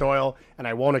 Matt Doyle, and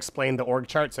I won't explain the org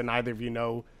chart so neither of you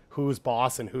know who's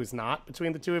boss and who's not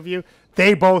between the two of you.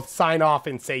 They both sign off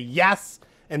and say yes,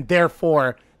 and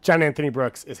therefore John Anthony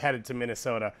Brooks is headed to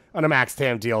Minnesota on a max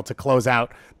TAM deal to close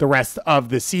out the rest of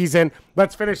the season.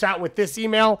 Let's finish out with this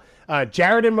email.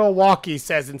 Jared in Milwaukee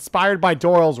says, inspired by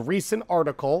Doyle's recent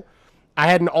article, I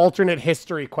had an alternate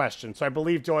history question. So I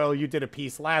believe, Doyle, you did a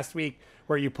piece last week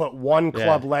where you put one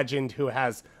club legend who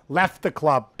has left the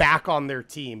club back on their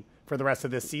team for the rest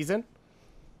of this season.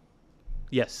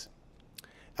 Yes.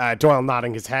 Doyle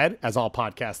nodding his head, as all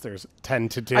podcasters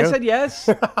tend to do. I said yes.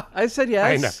 I said yes.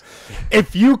 I know.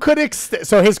 If you could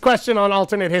so his question on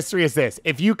alternate history is this.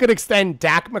 If you could extend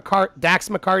Dax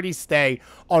McCarty's stay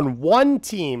on one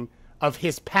team of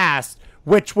his past,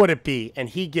 which would it be? And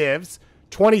he gives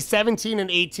 2017 and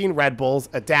 18 Red Bulls,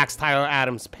 a Dax-Tyler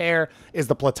Adams pair, is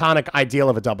the platonic ideal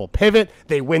of a double pivot.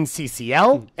 They win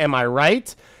CCL. Am I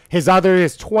right? His other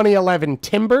is 2011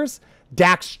 Timbers.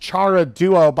 Dax-Chara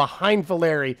duo behind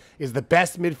Valeri is the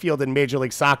best midfield in Major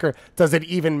League Soccer. Does it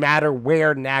even matter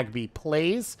where Nagbe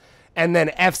plays? And then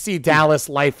FC Dallas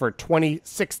Lifer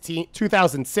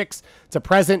 2006 to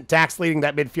present. Dax leading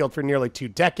that midfield for nearly 2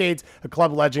 decades. A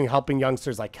club legend helping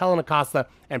youngsters like Kellen Acosta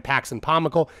and Paxton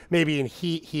Pomical. Maybe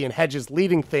he and Hedges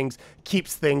leading things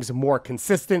keeps things more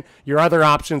consistent. Your other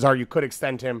options are you could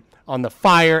extend him on the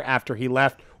Fire after he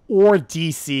left, or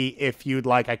DC if you'd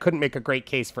like. I couldn't make a great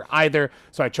case for either,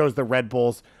 so I chose the Red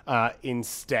Bulls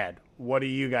instead. What do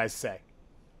you guys say?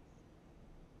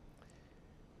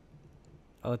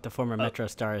 I'll let the former Metro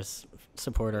Stars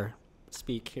supporter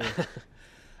speak here.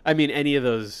 I mean, any of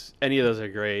those are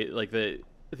great. Like the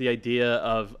idea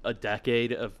of a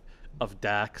decade of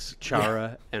Dax,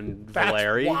 Chara, and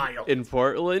Valeri in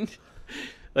Portland,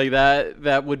 like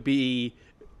that would be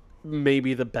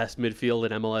maybe the best midfield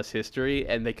in MLS history,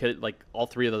 and they could, like, all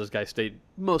three of those guys stayed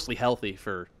mostly healthy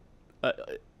for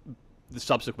the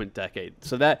subsequent decade.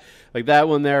 So that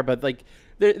one there, but like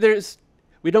there's.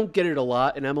 We don't get it a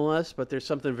lot in MLS, but there's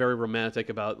something very romantic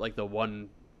about, like, the one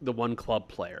club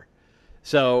player.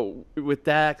 So with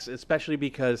Dax, especially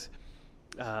because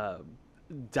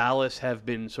Dallas have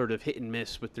been sort of hit and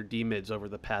miss with their D-mids over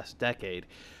the past decade,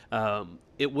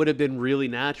 it would have been really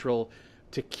natural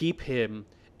to keep him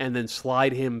and then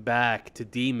slide him back to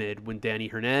D-mid when Danny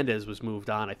Hernandez was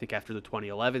moved on, I think after the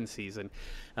 2011 season.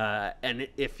 And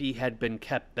if he had been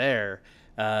kept there,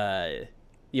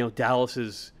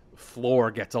 Dallas's floor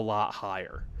gets a lot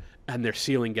higher and their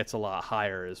ceiling gets a lot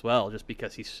higher as well, just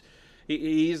because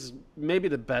he's maybe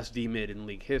the best D-mid in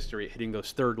league history at hitting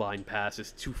those third line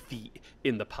passes 2 feet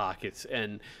in the pockets.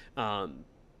 And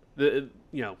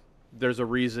there's a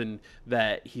reason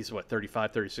that he's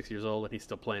 35, 36 years old and he's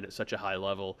still playing at such a high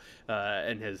level,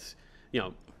 and has,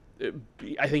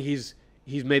 I think he's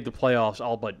made the playoffs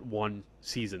all but one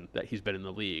season that he's been in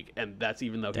the league, and that's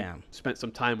even though he spent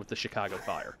some time with the Chicago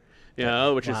Fire.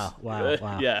 Which is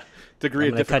yeah, degree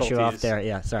of difficulties. Cut you off there.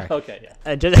 Yeah, sorry. Okay,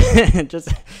 yeah.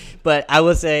 But I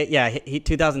will say, he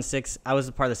 2006. I was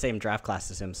a part of the same draft class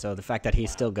as him, so the fact that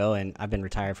he's still going, I've been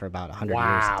retired for about 100 years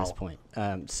at this point.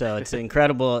 So it's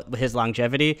incredible his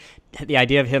longevity. The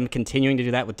idea of him continuing to do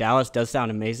that with Dallas does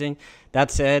sound amazing. That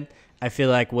said, I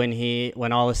feel like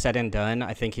when all is said and done,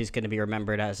 I think he's going to be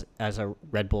remembered as a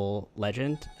Red Bull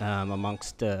legend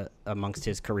amongst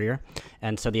his career.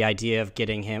 And so the idea of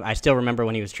getting him, I still remember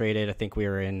when he was traded. I think we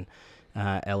were in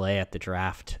LA at the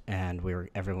draft, and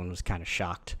everyone was kind of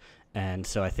shocked. And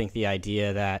so I think the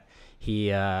idea that he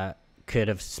could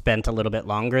have spent a little bit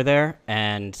longer there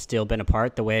and still been a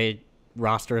part, the way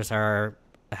rosters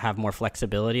have more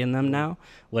flexibility in them now,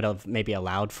 would have maybe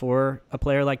allowed for a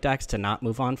player like Dax to not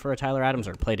move on for a Tyler Adams,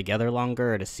 or play together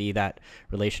longer, or to see that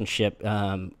relationship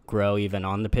grow even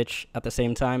on the pitch at the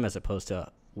same time, as opposed to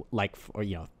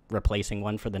replacing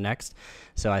one for the next.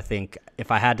 So I think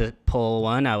if I had to pull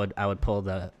one, I would pull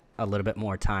a little bit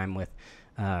more time with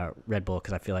Red Bull,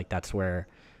 because I feel like that's where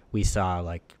we saw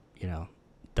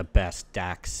the best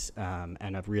Dax,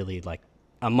 and a really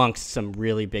amongst some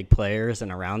really big players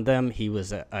and around them, he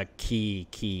was a key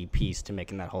piece to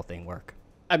making that whole thing work.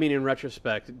 I mean, in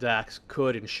retrospect, Dax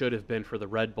could and should have been for the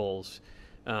Red Bulls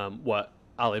what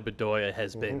Ali Bedoya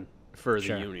has been for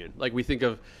the Union. Like, we think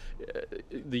of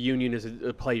the Union as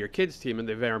a play your kids team, and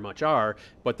they very much are,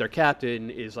 but their captain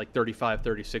is like 35,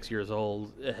 36 years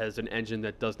old, has an engine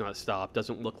that does not stop,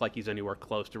 doesn't look like he's anywhere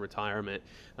close to retirement,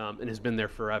 and has been there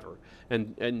forever.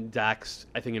 And Dax,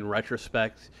 I think in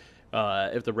retrospect,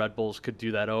 if the Red Bulls could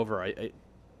do that over,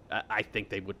 I think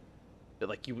they would,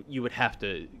 like, you would have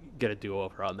to get a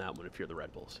do-over on that one if you're the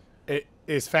Red Bulls. It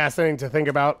is fascinating to think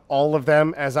about all of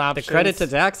them as options. The credit to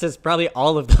Dax is probably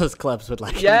all of those clubs would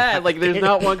like him back. Like there's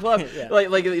not one club.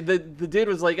 Like the dude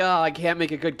was like, oh, I can't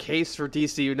make a good case for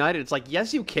DC United. It's like,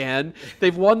 yes, you can.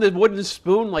 They've won the wooden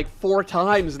spoon like 4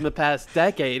 times in the past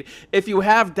decade. If you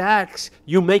have Dax,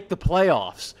 you make the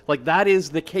playoffs. Like, that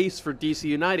is the case for DC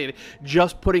United.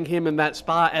 Just putting him in that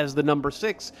spot as the number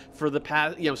 6 for the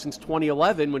past, since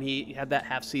 2011 when he had that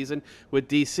half season with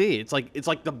DC. It's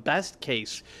like the best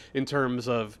case in terms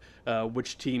of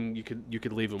which team you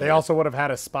could leave him with. They also would have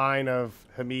had a spine of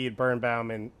Hamid,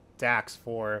 Birnbaum, and Dax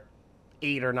for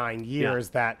 8 or 9 years.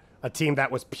 That a team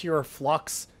that was pure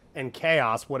flux and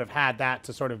chaos would have had that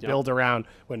to sort of build around.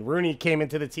 When Rooney came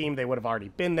into the team, they would have already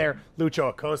been there. Lucho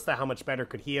Acosta, how much better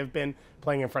could he have been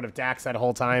playing in front of Dax that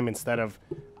whole time instead of,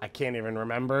 I can't even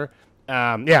remember.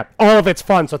 All of it's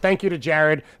fun. So thank you to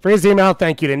Jared for his email.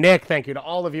 Thank you to Nick. Thank you to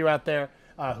all of you out there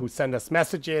who send us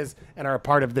messages and are a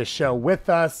part of this show with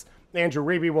us. Andrew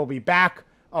Wiebe will be back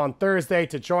on Thursday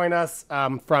to join us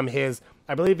from his,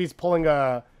 I believe he's pulling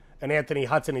an Anthony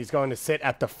Hudson. He's going to sit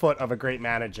at the foot of a great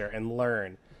manager and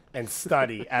learn and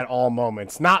study at all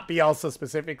moments. Not Bielsa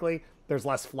specifically. There's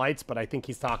less flights, but I think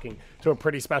he's talking to a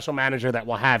pretty special manager that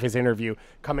will have his interview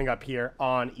coming up here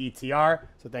on ETR.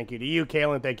 So thank you to you,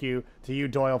 Calen. Thank you to you,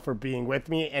 Doyle, for being with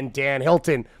me, and Dan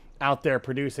Hilton out there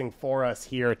producing for us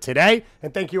here today.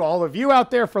 And thank you all of you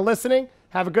out there for listening.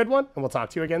 Have a good one, and we'll talk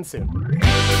to you again soon.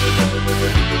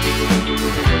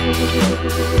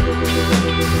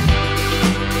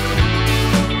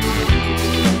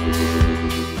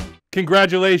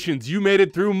 Congratulations, you made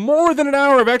it through more than an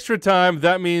hour of extra time.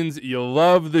 That means you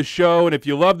love the show, and if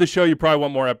you love the show, you probably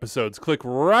want more episodes. Click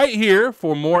right here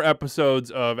for more episodes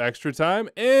of Extra Time,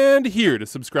 and here to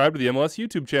subscribe to the MLS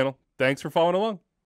YouTube channel. Thanks for following along.